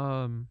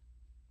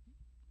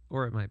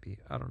 Or it might be.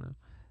 I don't know.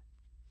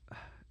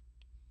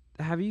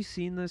 Have you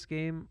seen this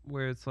game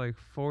where it's like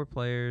 4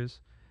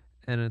 players,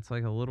 and it's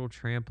like a little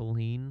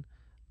trampoline,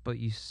 but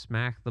you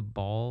smack the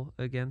ball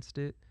against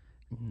it?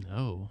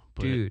 No,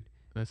 but Dude,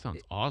 that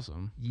sounds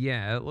awesome.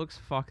 yeah, it looks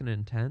fucking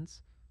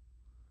intense.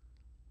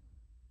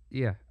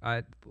 Yeah,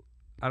 I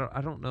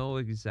don't know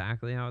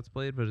exactly how it's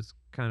played, but it's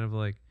kind of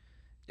like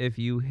if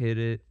you hit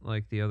it,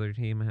 like the other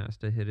team has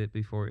to hit it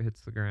before it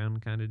hits the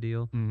ground kind of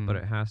deal, but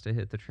it has to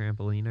hit the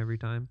trampoline every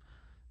time.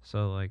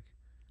 So like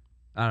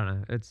I don't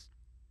know, it's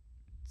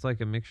like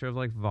a mixture of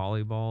like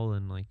volleyball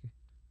and like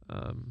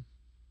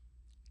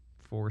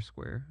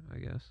Foursquare, I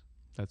guess.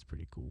 That's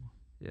pretty cool.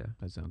 Yeah.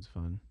 That sounds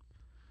fun.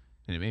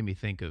 And it made me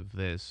think of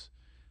this.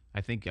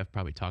 I think I've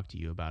probably talked to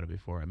you about it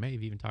before. I may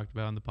have even talked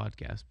about it on the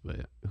podcast,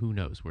 but who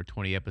knows? We're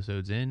 20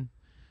 episodes in.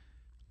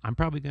 I'm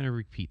probably going to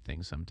repeat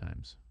things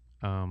sometimes.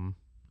 When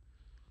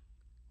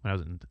I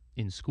was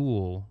in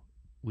school,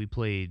 we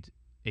played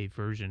a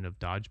version of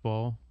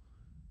dodgeball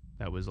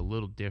that was a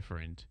little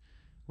different.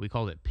 We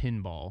called it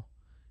pinball,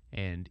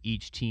 and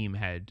each team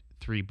had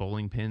 3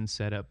 bowling pins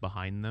set up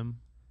behind them,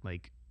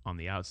 like on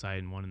the outside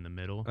and one in the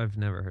middle. I've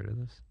never heard of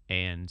this.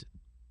 And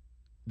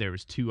there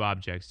was 2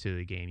 objects to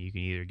the game. You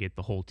can either get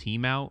the whole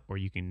team out, or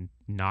you can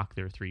knock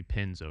their 3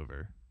 pins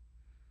over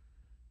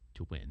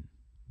to win,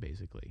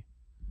 basically.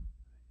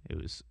 It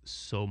was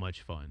so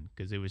much fun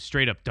because it was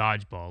straight up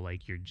dodgeball.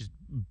 Like, you're just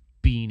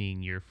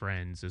beaning your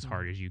friends as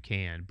hard as you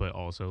can, but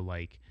also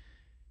like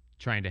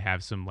trying to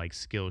have some like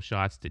skill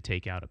shots to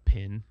take out a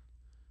pin,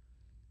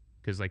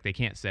 because like they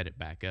can't set it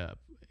back up.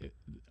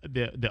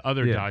 The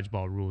other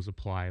dodgeball rules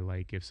apply.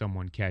 Like, if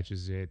someone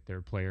catches it,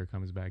 their player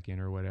comes back in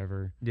or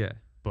whatever. Yeah.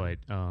 But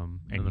and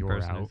the you're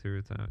person who out. threw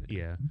it's out.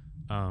 Yeah.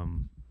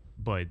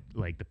 But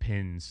like the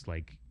pins,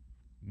 like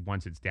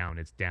once it's down,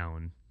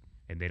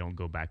 and they don't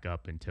go back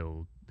up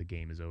until the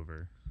game is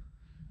over.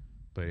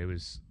 But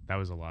that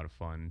was a lot of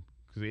fun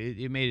because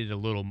it made it a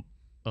little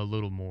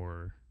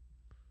more.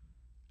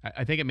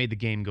 I think it made the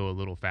game go a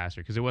little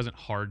faster because it wasn't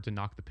hard to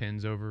knock the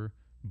pins over,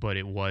 but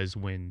it was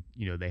when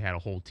they had a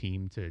whole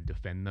team to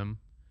defend them.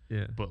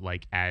 Yeah. But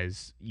like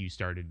as you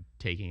started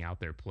taking out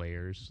their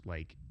players,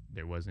 like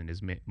there wasn't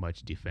as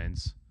much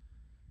defense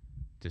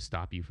to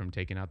stop you from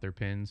taking out their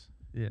pins.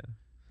 Yeah.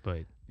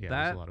 But yeah,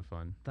 it was a lot of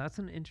fun. That's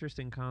an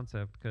interesting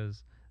concept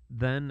because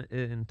then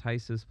it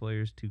entices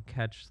players to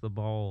catch the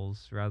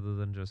balls rather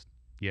than just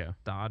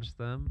dodge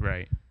them.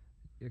 Right.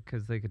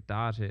 Because they could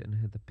dodge it and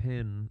hit the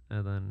pin,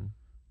 and then,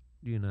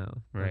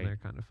 then they're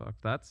kind of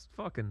fucked. That's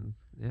fucking,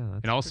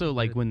 that's and also,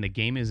 like, good. when the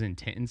game is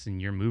intense and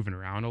you're moving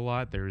around a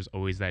lot, there's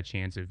always that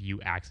chance of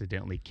you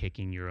accidentally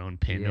kicking your own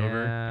pin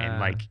over. And,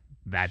 like,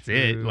 that's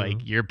it.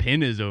 Like, your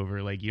pin is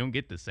over. Like, you don't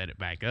get to set it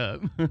back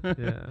up.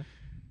 Yeah.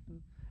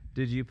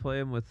 Did you play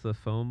them with the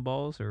foam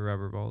balls or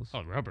rubber balls?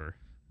 Oh, rubber.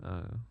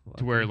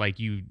 To where like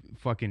you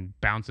fucking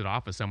bounce it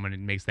off of someone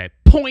and it makes that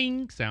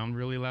poing sound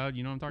really loud.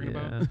 You know what I'm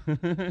talking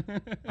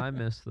about? I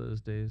miss those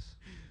days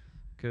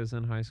because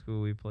in high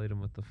school we played them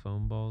with the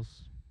foam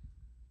balls.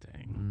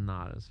 Dang.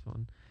 Not as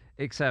fun.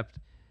 Except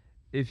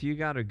if you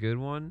got a good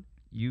one,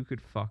 you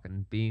could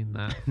fucking beam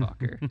that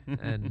fucker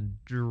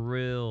and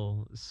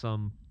drill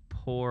some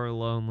poor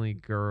lonely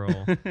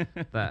girl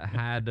that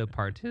had to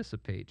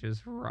participate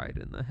just right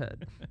in the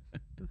head.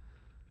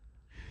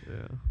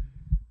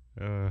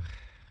 Yeah,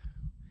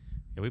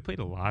 we played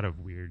a lot of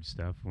weird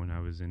stuff when I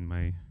was in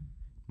my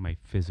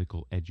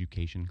physical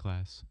education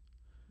class.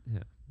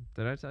 Yeah.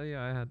 Did I tell you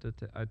I had to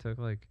I took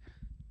like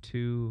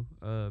 2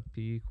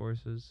 PE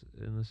courses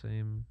in the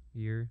same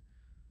year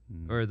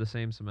or the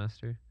same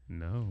semester?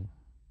 No.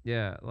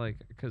 Yeah, like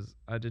cuz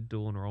I did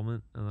dual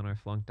enrollment and then I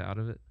flunked out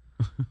of it.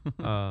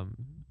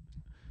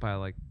 By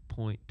like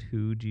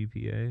 0.2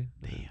 GPA.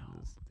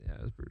 Damn.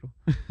 It was brutal.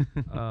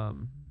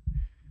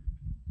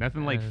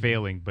 Nothing like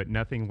failing, but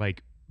nothing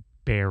like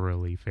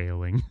barely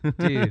failing.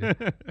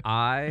 Dude,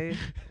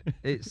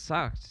 it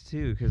sucked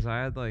too because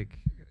I had like,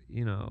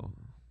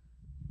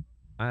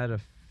 I had a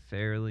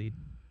fairly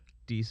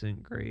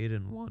decent grade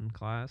in one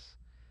class,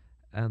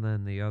 and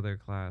then the other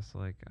class,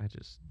 like, I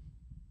just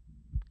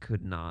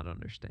could not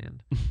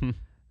understand.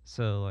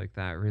 So, like,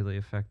 that really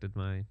affected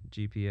my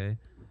GPA.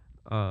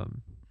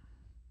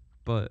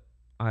 But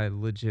I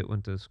legit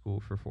went to school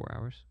for 4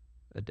 hours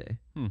a day.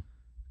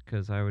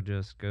 Because I would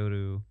just go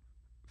to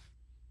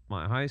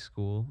my high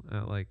school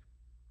at like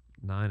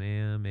 9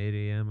 a.m., 8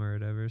 a.m. or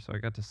whatever. So I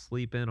got to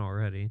sleep in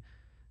already.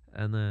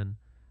 And then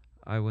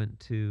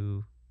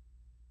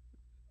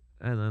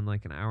and then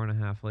like an hour and a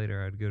half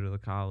later, I'd go to the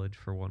college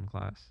for one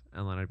class.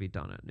 And then I'd be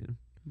done at noon.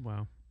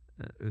 Wow.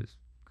 It was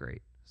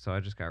great. So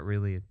I just got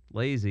really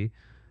lazy.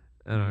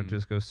 And I'd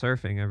just go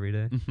surfing every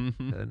day.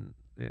 And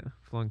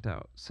flunked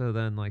out. So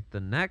then like the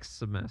next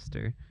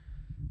semester,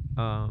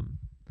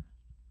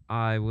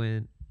 I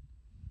went,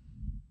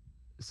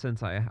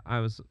 since I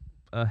was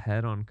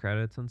ahead on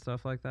credits and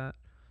stuff like that,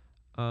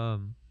 I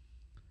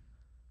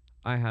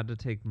had to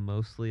take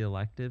mostly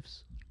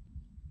electives.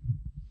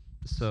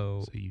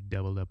 So you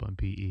doubled up on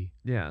PE.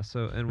 Yeah,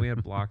 and we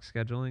had block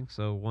scheduling.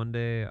 So one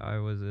day I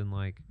was in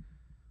like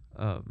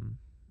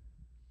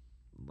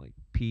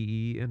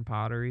PE and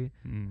pottery,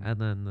 and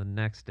then the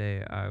next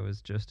day I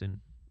was just in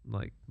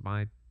like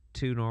my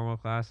 2 normal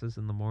classes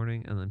in the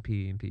morning and then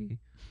PE and PE.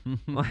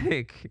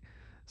 Like,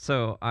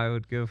 so I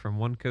would go from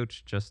one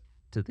coach just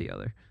to the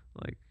other,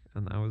 like,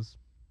 and that was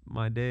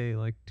my day,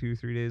 like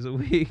 2-3 days a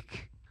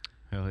week.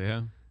 Hell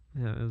yeah.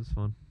 Yeah, it was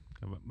fun.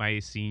 My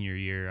senior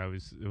year,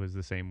 it was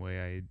the same way.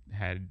 I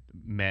had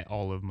met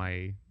all of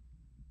my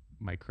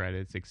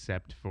credits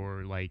except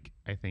for like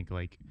I think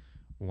like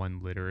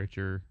one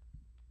literature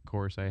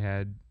course I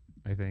had.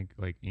 I think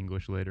like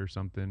English lit or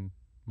something.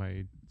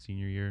 My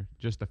senior year,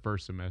 just the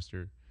first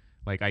semester.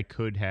 Like I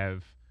could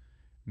have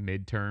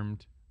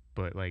midtermed,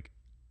 but like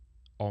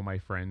all my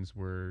friends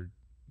were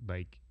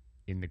like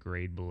in the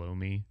grade below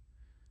me,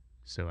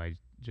 so I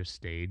just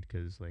stayed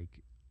because like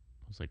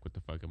I was like, what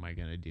the fuck am I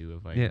gonna do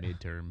if I Yeah.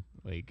 midterm?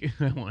 Like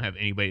I won't have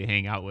anybody to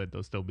hang out with.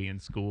 They'll still be in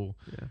school.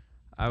 Yeah.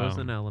 I was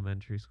in Um,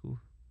 elementary school.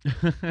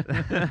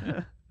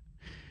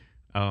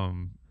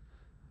 um,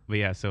 but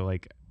yeah, so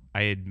like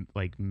I had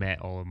like met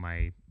all of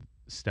my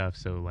stuff.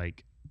 So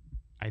like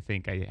I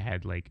think I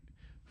had like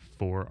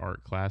 4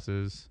 art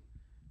classes,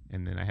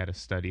 and then I had a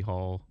study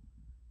hall,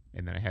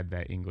 and then I had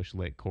that English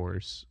lit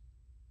course,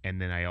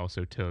 and then I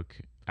also took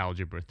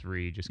algebra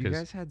 3 just You because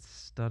guys had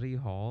study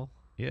hall?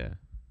 yeah,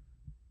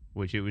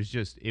 which it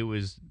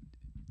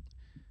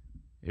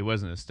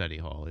wasn't a study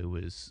hall. It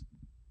was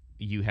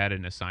you had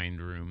an assigned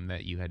room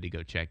that you had to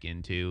go check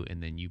into,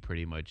 and then you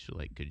pretty much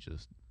like could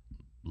just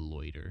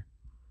loiter.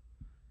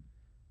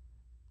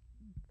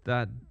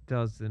 That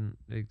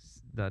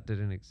that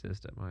didn't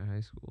exist at my high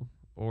school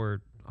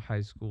or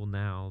high school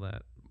now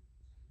that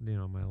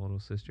my little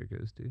sister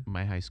goes to.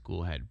 My high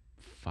school had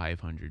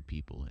 500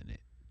 people in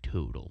it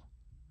total.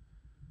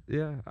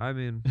 Yeah, I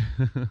mean,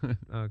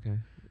 okay,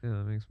 yeah,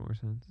 that makes more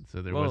sense.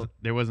 So Well-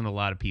 there wasn't a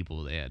lot of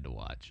people they had to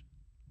watch.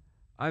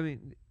 I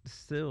mean,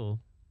 still,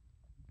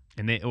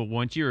 And they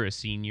once you're a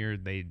senior,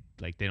 they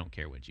don't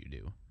care what you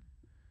do.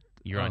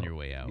 You're on Oh, your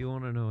way out. you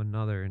want to know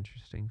another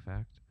interesting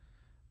fact?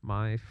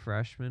 My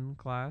freshman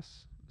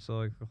class, so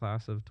like the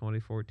class of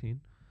 2014,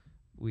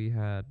 we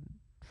had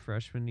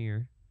freshman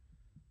year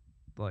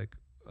like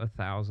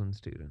 1,000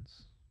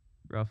 students,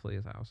 roughly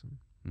 1,000,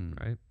 Mm.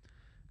 right?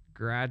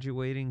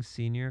 Graduating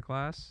senior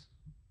class,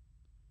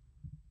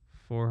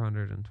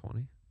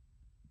 420.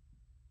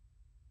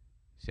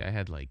 See, I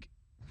had like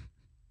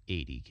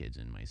 80 kids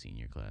in my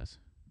senior class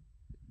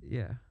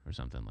Yeah, or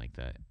something like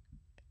that.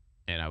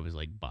 And I was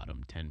like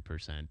bottom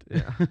 10%.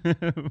 Yeah.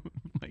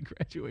 My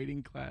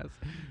graduating class.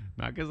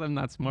 Not because I'm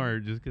not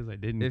smart, just because I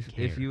didn't if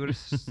care. you would have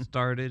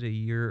started a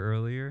year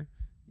earlier,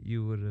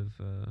 you would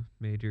have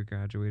made your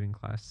graduating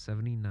class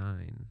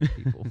 79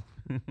 people.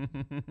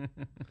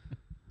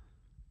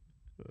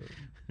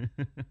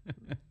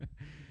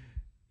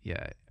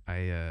 Yeah,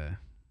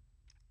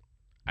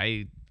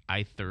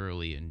 I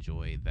thoroughly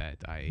enjoy that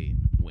I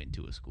went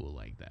to a school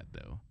like that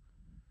though.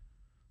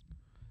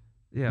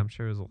 Yeah, I'm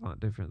sure it was a lot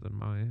different than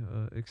my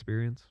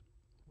experience.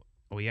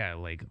 Oh yeah,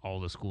 like all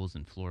the schools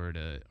in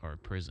Florida are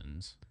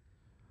prisons.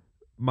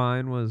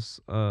 Mine was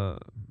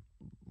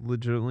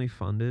legitimately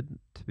funded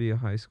to be a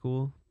high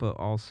school, but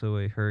also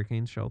a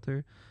hurricane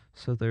shelter.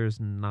 So there's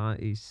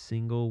not a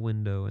single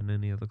window in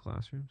any of the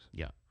classrooms.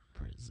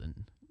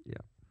 Prison. Yeah.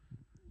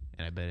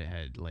 And I bet it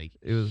had like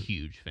It was-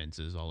 huge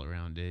fences all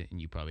around it, and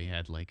you probably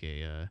had like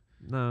a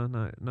No,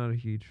 not a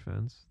huge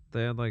fence.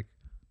 They had like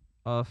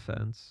a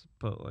fence,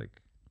 but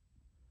like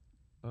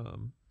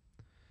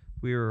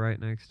we were right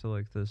next to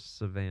like the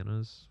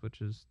savannas,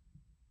 which is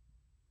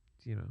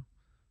the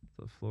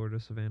Florida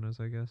savannas,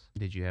 I guess.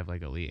 Did you have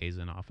like a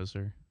liaison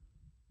officer?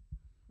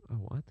 A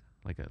what?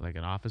 Like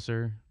an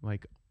officer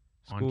like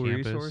on School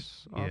campus?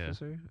 resource Yeah.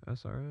 officer,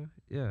 SRO.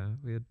 Yeah,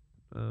 we had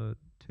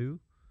 2.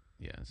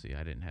 Yeah, see,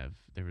 I didn't have.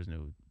 There was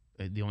no.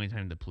 The only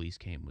time the police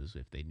came was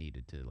if they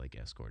needed to like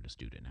escort a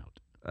student out.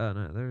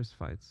 No, there's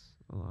fights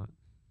a lot.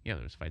 Yeah,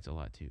 there was fights a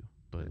lot too,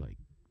 but Yeah. like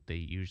they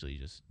usually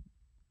just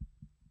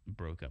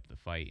broke up the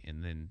fight,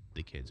 and then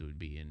the kids would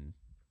be in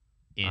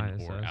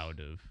or ISS. out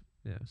of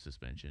Yeah.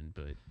 suspension.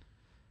 But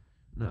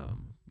No.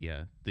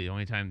 yeah, the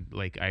only time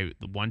the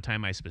one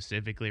time I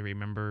specifically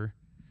remember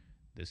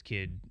this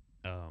kid,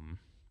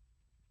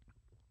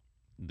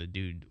 the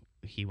dude,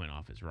 he went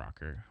off his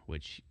rocker,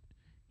 which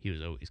he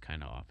was always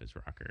kind of off his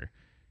rocker.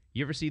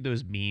 You ever see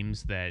those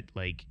memes that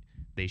like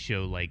they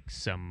show like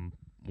some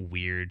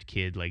weird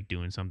kid like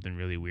doing something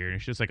really weird, and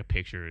it's just like a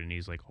picture and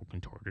he's like all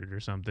contorted or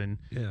something,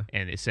 Yeah.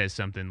 and it says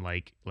something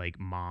like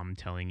mom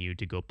telling you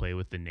to go play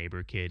with the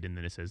neighbor kid, and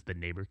then it says the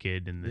neighbor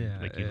kid, and then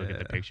like you look at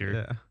the picture.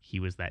 Yeah. He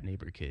was that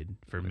neighbor kid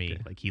for me.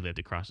 Okay. Like he lived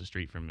across the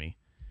street from me,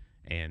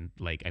 and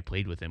like I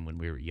played with him when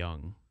we were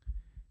young,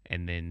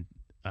 and then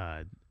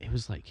it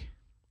was like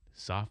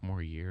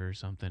sophomore year or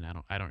something.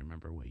 I don't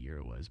remember what year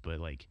it was, but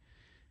like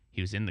he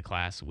was in the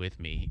class with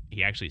me.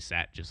 He actually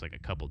sat just like a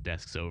couple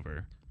desks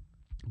over,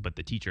 but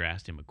the teacher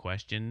asked him a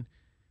question,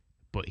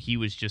 but he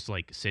was just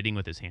like sitting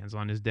with his hands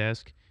on his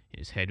desk and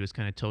his head was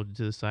kind of tilted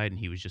to the side, and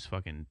he was just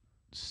fucking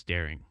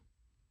staring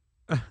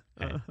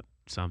at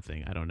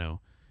something. I don't know.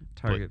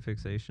 Target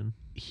fixation.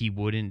 He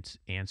wouldn't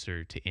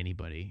answer to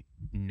anybody,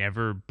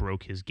 never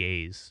broke his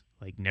gaze,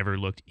 like never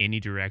looked any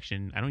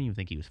direction. I don't even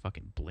think he was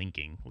fucking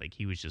blinking. Like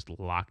he was just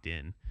locked in.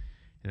 And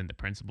then the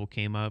principal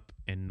came up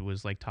and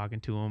was like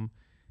talking to him,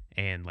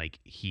 and like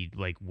he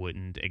like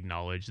wouldn't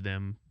acknowledge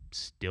them,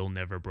 still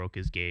never broke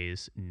his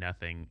gaze,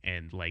 nothing.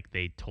 And like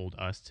they told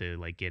us to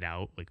like get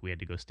out, like we had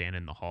to go stand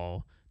in the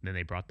hall. And then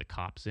they brought the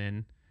cops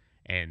in,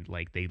 and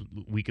like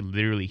we could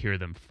literally hear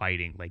them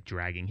fighting, like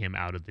dragging him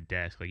out of the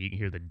desk. Like you can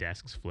hear the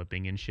desks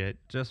flipping and shit.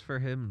 Just for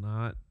him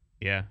not.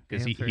 Yeah,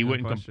 because he Answering the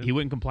wouldn't question. he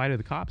wouldn't comply to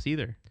the cops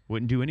either.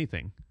 Wouldn't do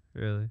anything.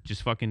 Really?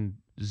 Just fucking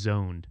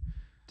zoned.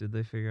 Did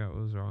they figure out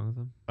what was wrong with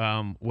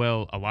him?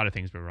 Well, a lot of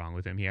things were wrong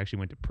with him. He actually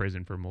went to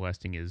prison for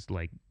molesting his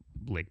like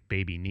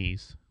baby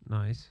niece,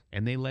 Nice.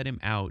 and they let him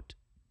out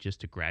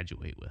just to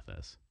graduate with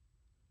us.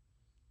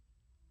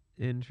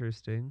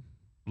 Interesting.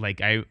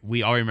 Like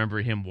we all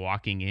remember him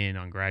walking in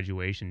on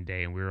graduation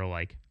day, and we were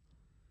like,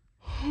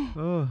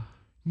 Oh.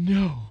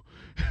 no.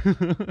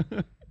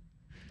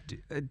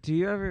 Do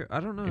you ever? I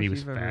don't know And he if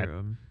was you've fat.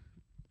 ever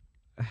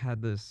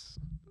had this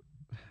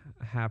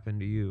happen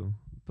to you,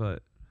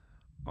 but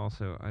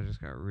also I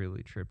just got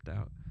really tripped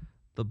out.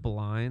 The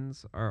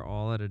blinds are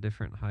all at a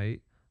different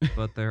height,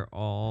 but they're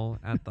all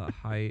at the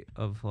height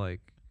of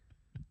like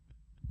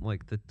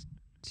the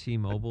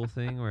T-Mobile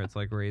thing where it's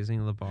like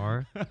raising the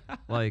bar.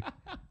 Like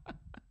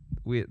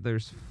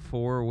there's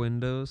 4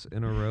 windows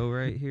in a row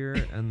right here,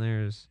 and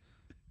there's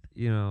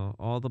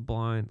all the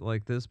blind,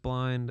 like this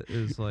blind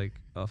is like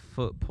a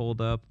foot pulled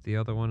up, the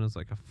other one is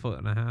like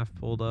 1.5 feet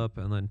pulled up,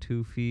 and then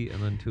 2 feet,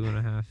 and then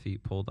 2.5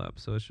 feet pulled up.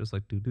 So it's just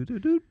like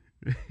do.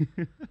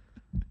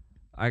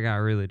 I got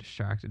really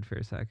distracted for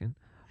a second,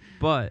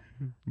 but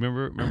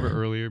Remember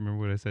earlier? Remember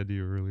what I said to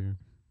you earlier?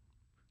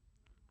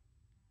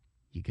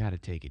 You got to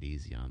take it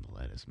easy on the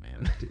lettuce,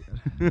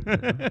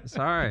 man.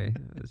 sorry,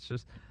 it's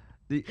just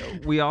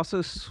we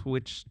also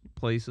switched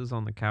places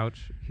on the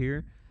couch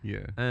here,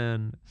 Yeah.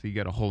 and So you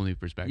got a whole new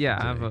perspective. yeah,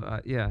 I have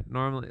today.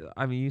 normally,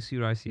 I mean, you see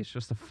what I see. It's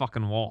just a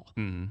fucking wall.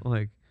 Mhm.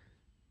 Like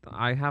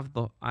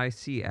I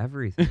see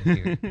everything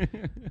here.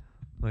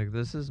 Like,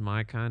 this is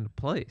my kind of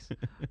place.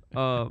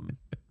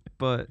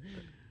 But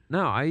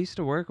no, I used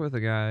to work with a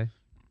guy.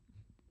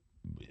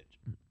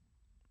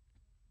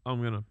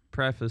 I'm going to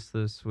preface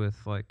this with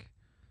like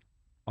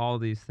all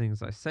these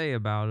things I say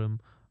about him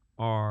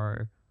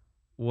are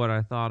what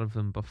I thought of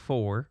him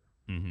before.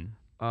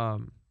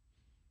 Mhm.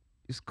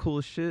 He's cool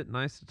as shit,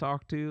 nice to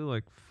talk to,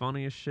 like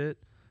funny as shit.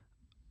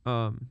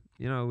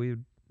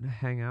 We'd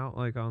hang out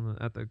like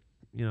at the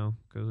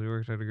because we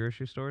worked at a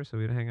grocery store, so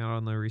we'd hang out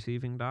on the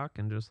receiving dock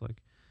and just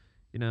like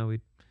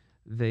we'd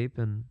vape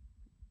and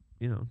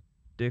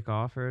dick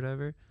off or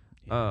whatever.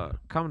 Yeah.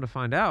 Come to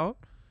find out,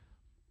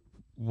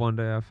 one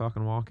day I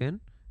fucking walk in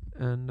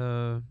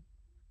and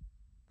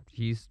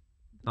he's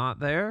not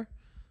there.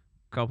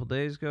 A couple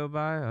days go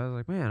by, I was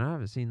like, man, I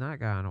haven't seen that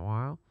guy in a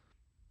while.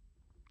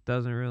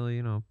 Doesn't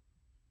really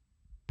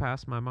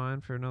pass my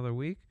mind for another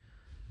week.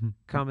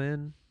 Come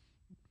in,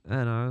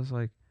 and I was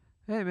like,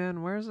 hey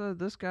man, where's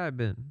this guy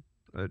been?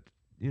 I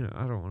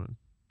don't want to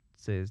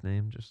say his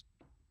name, just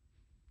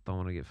don't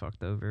want to get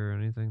fucked over or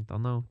anything.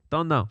 Don't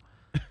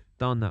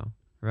know,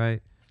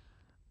 right?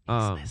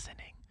 He's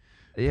listening.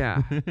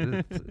 Yeah.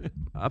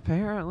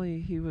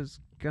 Apparently he was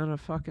gonna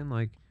fucking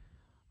like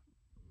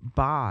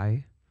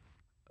buy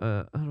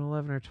an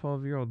 11 or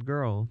 12-year-old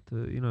girl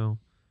to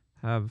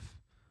have.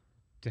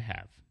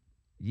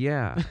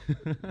 Yeah.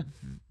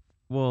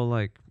 Well,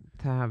 like,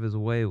 to have his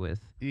way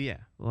with. Yeah.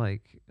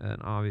 Like, and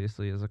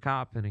obviously as a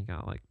cop, and he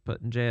got like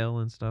put in jail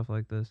and stuff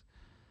like this.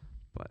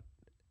 But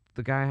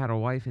the guy had a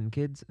wife and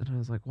kids, and I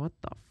was like, what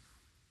the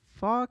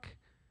fuck?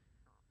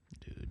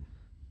 Dude.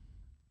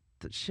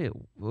 That shit.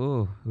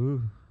 Ooh.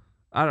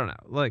 I don't know.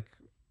 Like,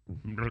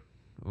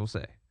 we'll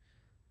say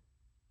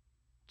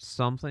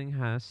something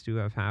has to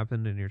have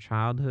happened in your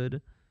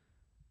childhood,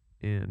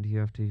 and you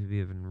have to be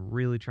even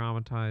really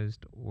traumatized,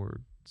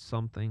 or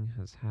something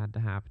has had to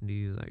happen to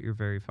you that you're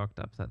very fucked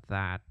up,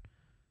 that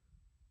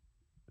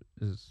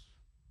is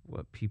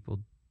what people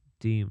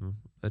deem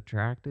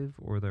attractive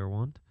or their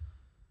want.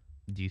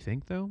 Do you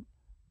think though?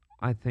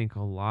 I think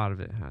a lot of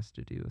it has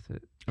to do with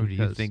it. Or do you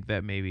because think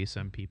that maybe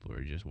some people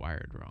are just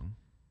wired wrong?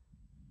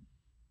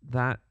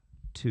 that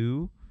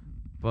too,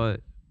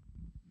 but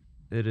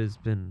it has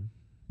been,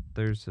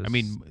 there's a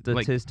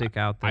statistic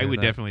out there. I would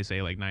that, definitely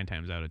say like 9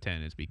 times out of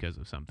 10 it's because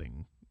of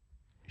something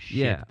shit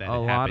yeah, that a had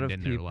lot happened of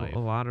in people, their life. a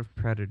lot of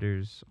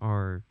predators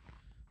are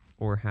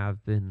or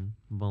have been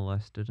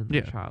molested in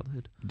their Yeah.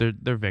 childhood.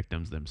 They're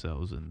victims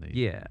themselves, and they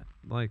Yeah,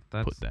 like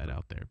that's put that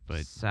out there.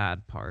 But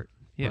sad part.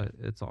 yeah, But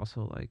it's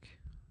also like,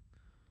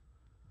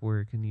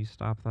 where can you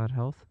stop that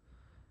health?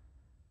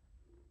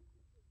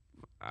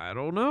 I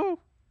don't know.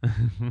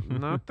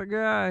 Not the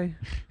guy.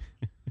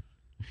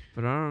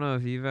 But I don't know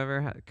if you've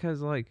ever had,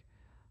 because like,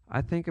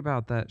 I think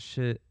about that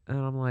shit and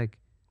I'm like,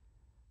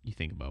 you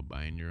think about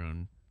buying your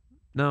own.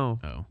 no,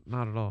 Oh,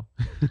 not at all.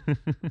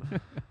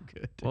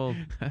 good. Well,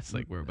 That's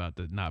like we're about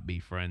to not be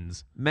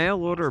friends.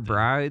 mail order Austin.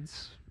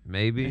 Brides,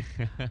 maybe.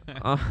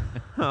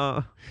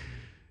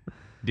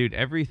 Dude,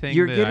 everything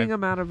You're that getting I've-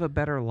 them out of a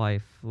better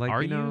life. Like,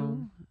 Are you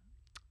know,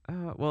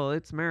 well,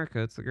 it's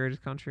America. It's the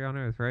greatest country on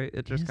earth, right?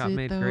 It just Is got it,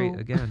 made great though?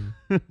 again,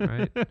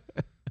 right?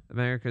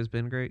 America's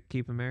been great.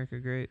 Keep America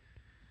great.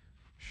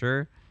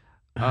 Sure.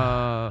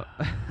 I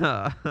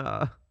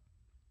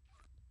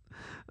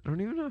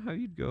don't even know how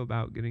you'd go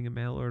about getting a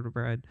mail order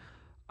bride.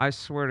 I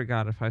swear to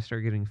God, if I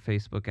start getting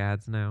Facebook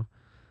ads now,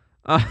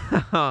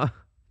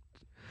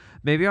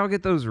 maybe I'll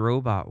get those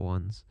robot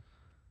ones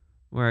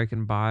where I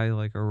can buy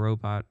like a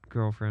robot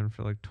girlfriend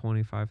for like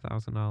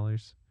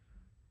 $25,000.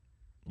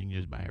 You can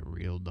just buy a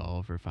real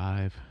doll for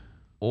 $5.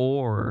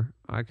 Or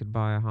I could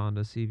buy a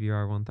Honda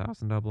CBR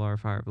 1000 RR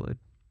Fireblade.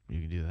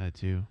 You can do that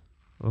too.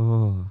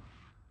 Oh.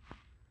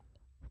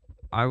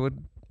 I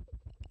would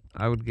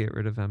get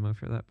rid of Emma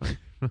for that bike.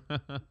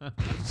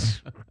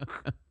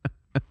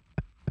 I'm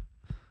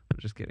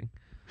just kidding.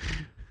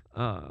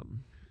 I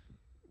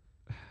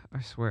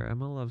swear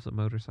Emma loves a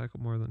motorcycle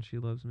more than she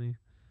loves me.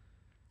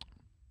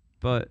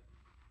 But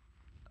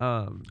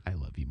I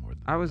love you more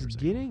than I was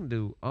motorcycle. getting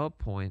to a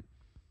point.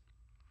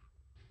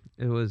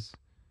 It was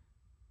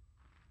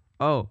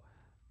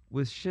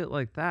with shit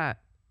like that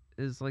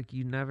is like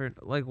you never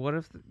like what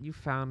if you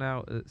found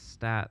out a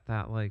stat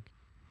that like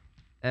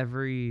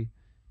every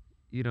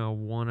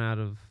 1 out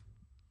of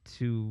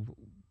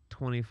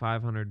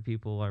 2,500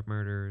 people are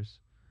murderers.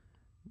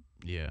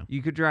 Yeah.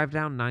 You could drive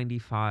down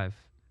 95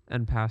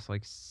 and pass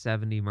like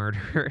 70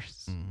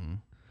 murderers. Mm-hmm.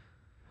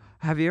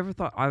 Have you ever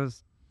thought I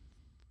was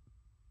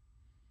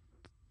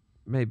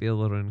maybe a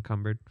little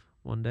encumbered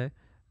one day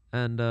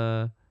and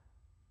I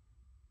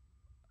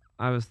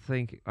was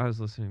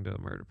listening to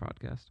a murder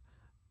podcast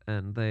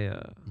and they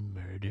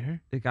Murder?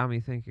 it got me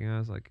thinking. I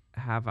was like,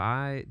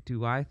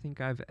 do I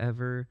think I've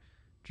ever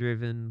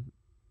driven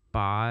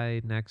by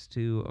next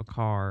to a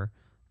car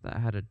that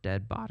had a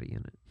dead body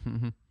in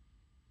it?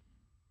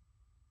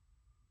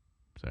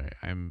 Sorry,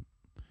 I'm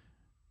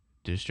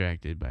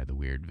distracted by the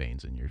weird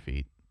veins in your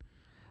feet.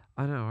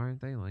 I know,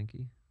 aren't they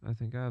lanky? I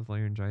think I have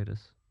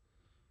laryngitis.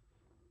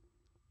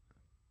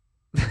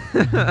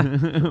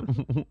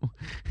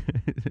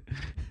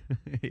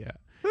 Yeah.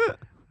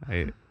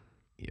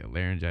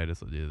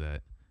 Laryngitis will do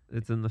that.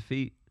 It's in the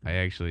feet. I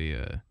actually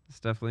It's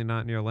definitely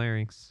not in your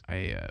larynx.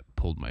 I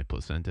pulled my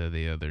placenta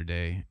the other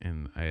day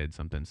and I had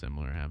something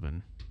similar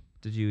happen.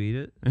 Did you eat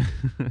it?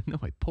 No,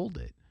 I pulled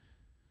it.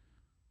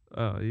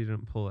 Oh, you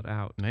didn't pull it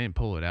out. I didn't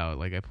pull it out.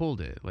 Like I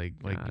pulled it. Like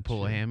you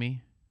pull a Gotcha.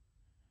 hammy.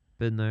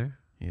 Been there.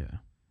 Yeah.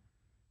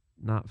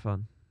 Not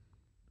fun.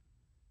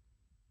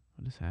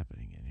 What is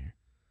happening in here?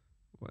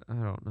 What? I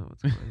don't know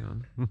what's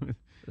going on.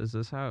 Is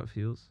this how it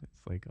feels?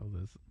 It's like all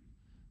this.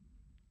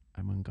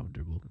 I'm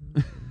uncomfortable.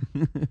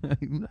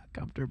 I'm not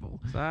comfortable.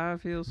 Is that how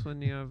it feels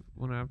when I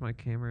have my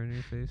camera in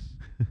your face?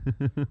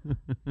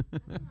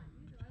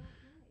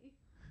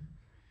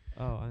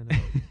 Oh, I know.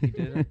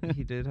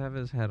 He did have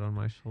his head on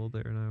my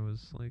shoulder, and I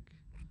was like,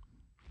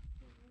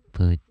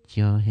 Put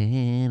your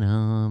head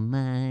on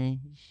my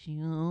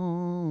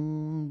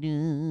shoulder.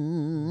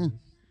 he's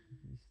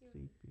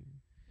sleeping.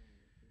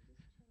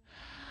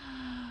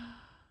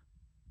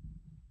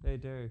 Hey,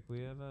 Derek,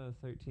 we have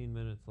 13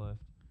 minutes left.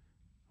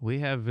 We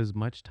have as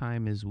much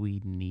time as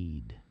we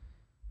need.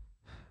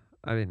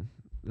 I mean,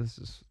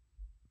 this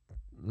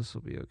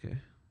will be okay.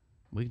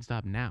 We can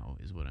stop now,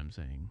 is what I'm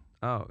saying.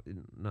 Oh,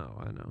 no,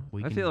 I know.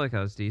 We I can- feel like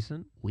I was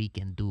decent. We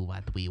can do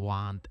what we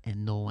want,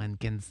 and no one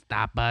can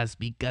stop us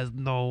because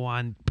no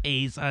one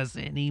pays us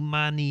any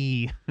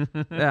money.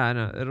 Yeah, I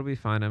know. It'll be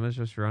fine. Emma's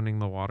just running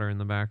the water in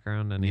the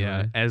background anyway.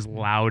 Yeah, as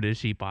loud as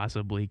she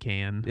possibly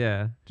can.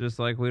 Yeah, just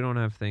like we don't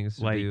have things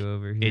to Like, do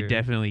over here. It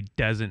definitely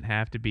doesn't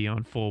have to be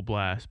on full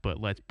blast, but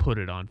let's put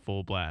it on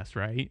full blast,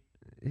 right?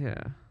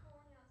 Yeah.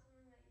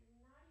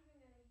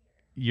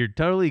 You're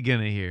totally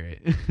gonna hear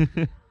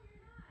it.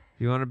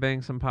 You want to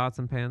bang some pots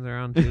and pans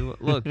around too?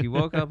 Look, you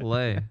woke up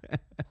late.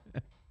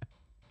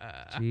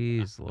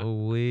 Jeez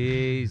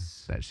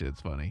Louise. That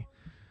shit's funny.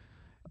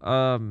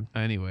 Um,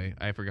 Anyway,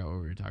 I forgot what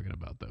we were talking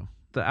about though.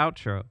 the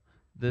outro.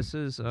 This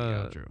is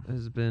outro.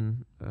 has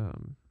been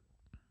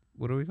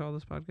what do we call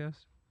this podcast?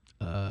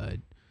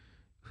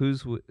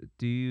 Do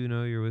you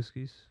know your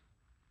whiskeys?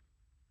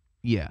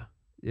 Yeah.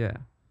 Yeah.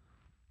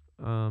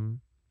 I'm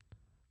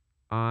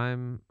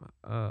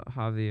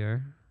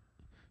Javier.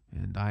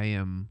 And I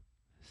am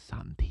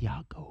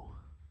Santiago.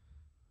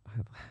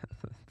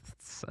 That's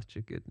such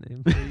a good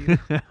name for you.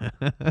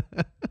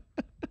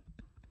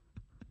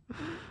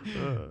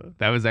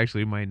 That was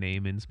actually my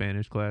name in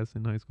Spanish class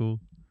in high school.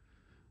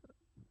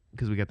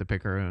 Because we got to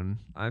pick our own.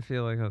 I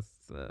feel like that's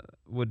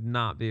would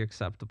not be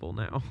acceptable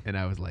now. And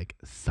I was like,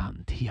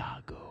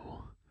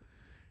 Santiago.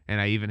 And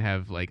I even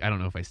have, like, I don't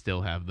know if I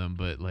still have them,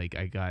 but, like,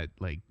 I got,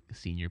 like,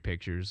 senior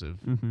pictures of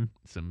Mm-hmm.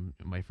 some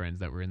of my friends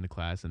that were in the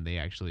class, and they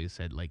actually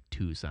said, like,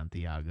 to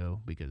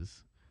Santiago,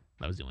 because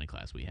that was the only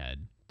class we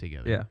had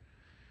together. Yeah.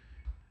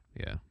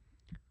 Yeah.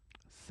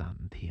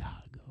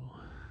 Santiago.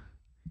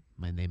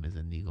 My name is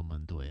Inigo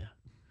Montoya.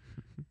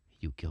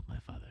 You killed my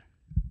father.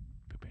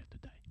 Prepare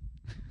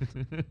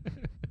to die.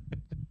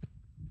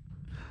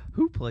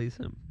 Who plays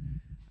him?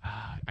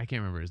 I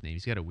can't remember his name.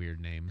 He's got a weird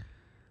name.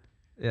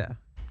 Yeah.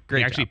 He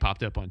Great. actually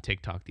popped up on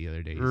TikTok the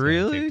other day. He's got a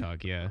Really?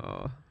 TikTok, yeah.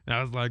 Oh, And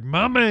I was like,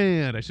 my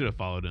man. I should have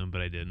followed him,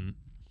 but I didn't.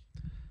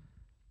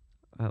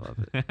 I love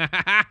it.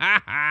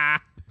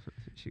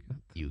 She got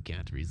You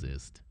can't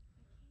resist.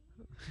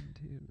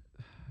 dude.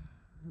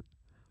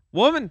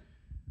 Woman,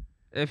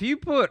 if you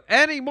put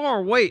any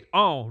more weight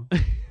on,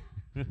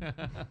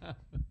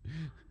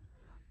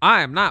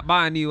 I am not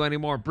buying you any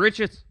more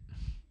britches.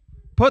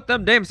 Put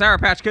them damn Sour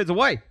Patch Kids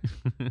away.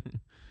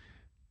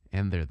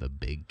 And they're the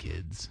big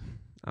kids.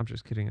 I'm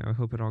just kidding. I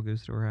hope it all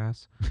goes to her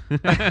ass.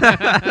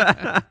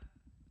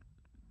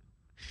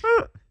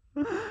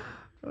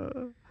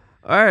 All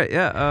right,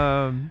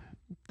 yeah.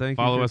 Thank you.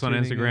 Follow for us on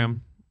tuning Instagram.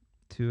 in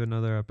to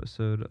another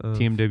episode of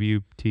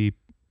TMWT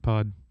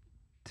Pod.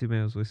 Two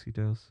Mans Whiskey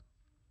Tales.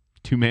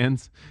 Two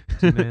mans.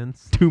 Two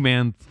Mans. Two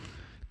mans.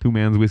 Two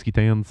mans whiskey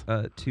tans.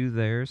 Two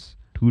theirs.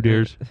 Two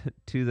dares.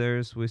 Two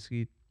theirs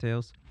Whiskey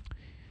Tales.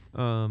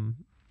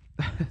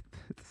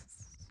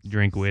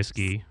 Drink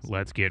whiskey.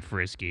 Let's get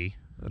frisky.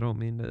 I don't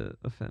mean to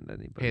offend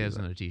anybody. Hey, that's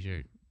but- another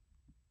T-shirt.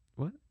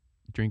 What?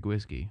 Drink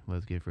whiskey.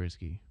 Let's get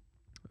frisky.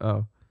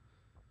 Oh,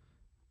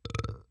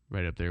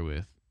 Right up there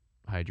with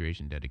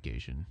hydration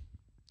dedication.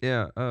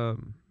 yeah.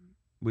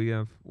 We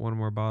have one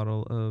more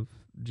bottle of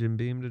Jim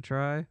Beam to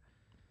try,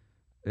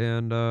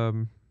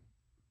 and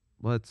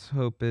let's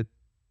hope it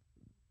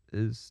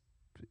is.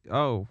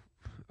 Oh,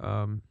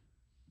 5.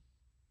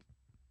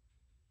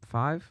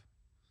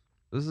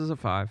 This is a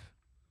 5.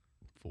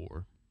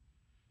 4.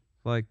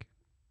 Like,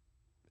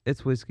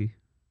 it's whiskey.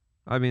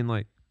 I mean,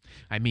 like,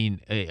 I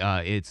mean,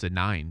 it's a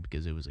 9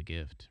 because it was a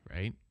gift,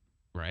 right?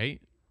 Right?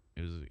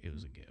 It was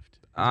a gift.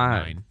 It was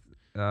a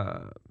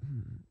 9.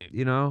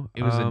 you know,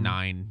 It was a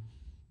 9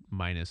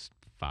 minus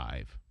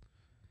 5.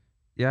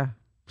 Yeah,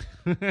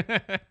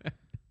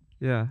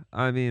 yeah.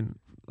 I mean,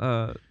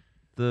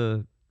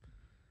 the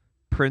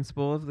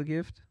principle of the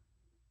gift,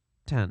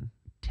 10.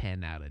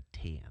 10 out of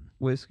 10.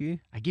 Whiskey,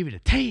 I give it a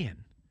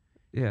 10.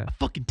 yeah. A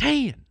fucking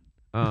 10.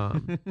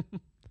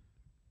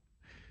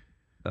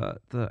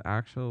 The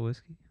actual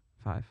whiskey,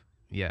 5.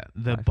 Yeah,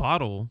 the 5.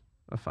 bottle,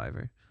 A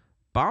 5er.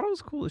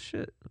 Bottle's cool as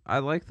shit. I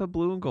like the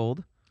blue and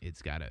gold.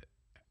 it's got a.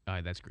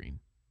 That's green.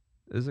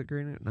 Is it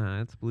green?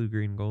 Nah, it's blue,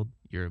 green, gold.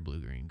 You're a blue,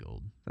 green,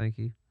 gold. Thank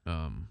you.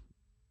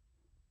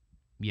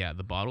 Yeah,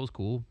 the bottle's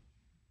cool.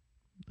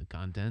 The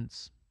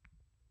contents,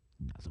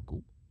 not so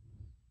cool.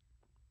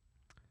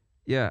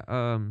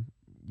 Yeah,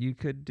 you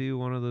could do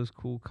one of those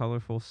cool,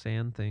 colorful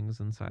sand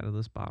things inside of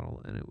this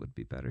bottle, and it would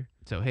be better.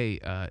 So hey,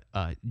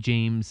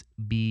 James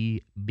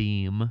B.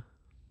 Beam,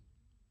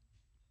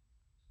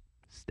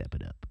 step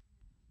it up.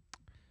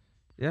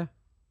 Yeah.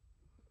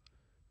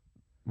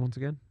 Once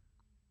again,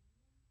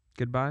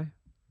 goodbye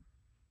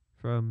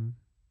from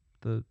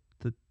the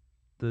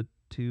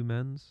two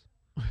men's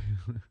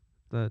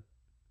that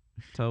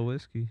tell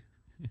whiskey.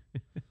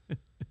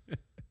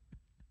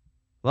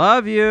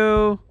 Love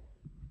you.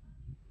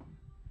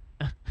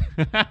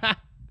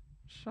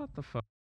 Shut the fuck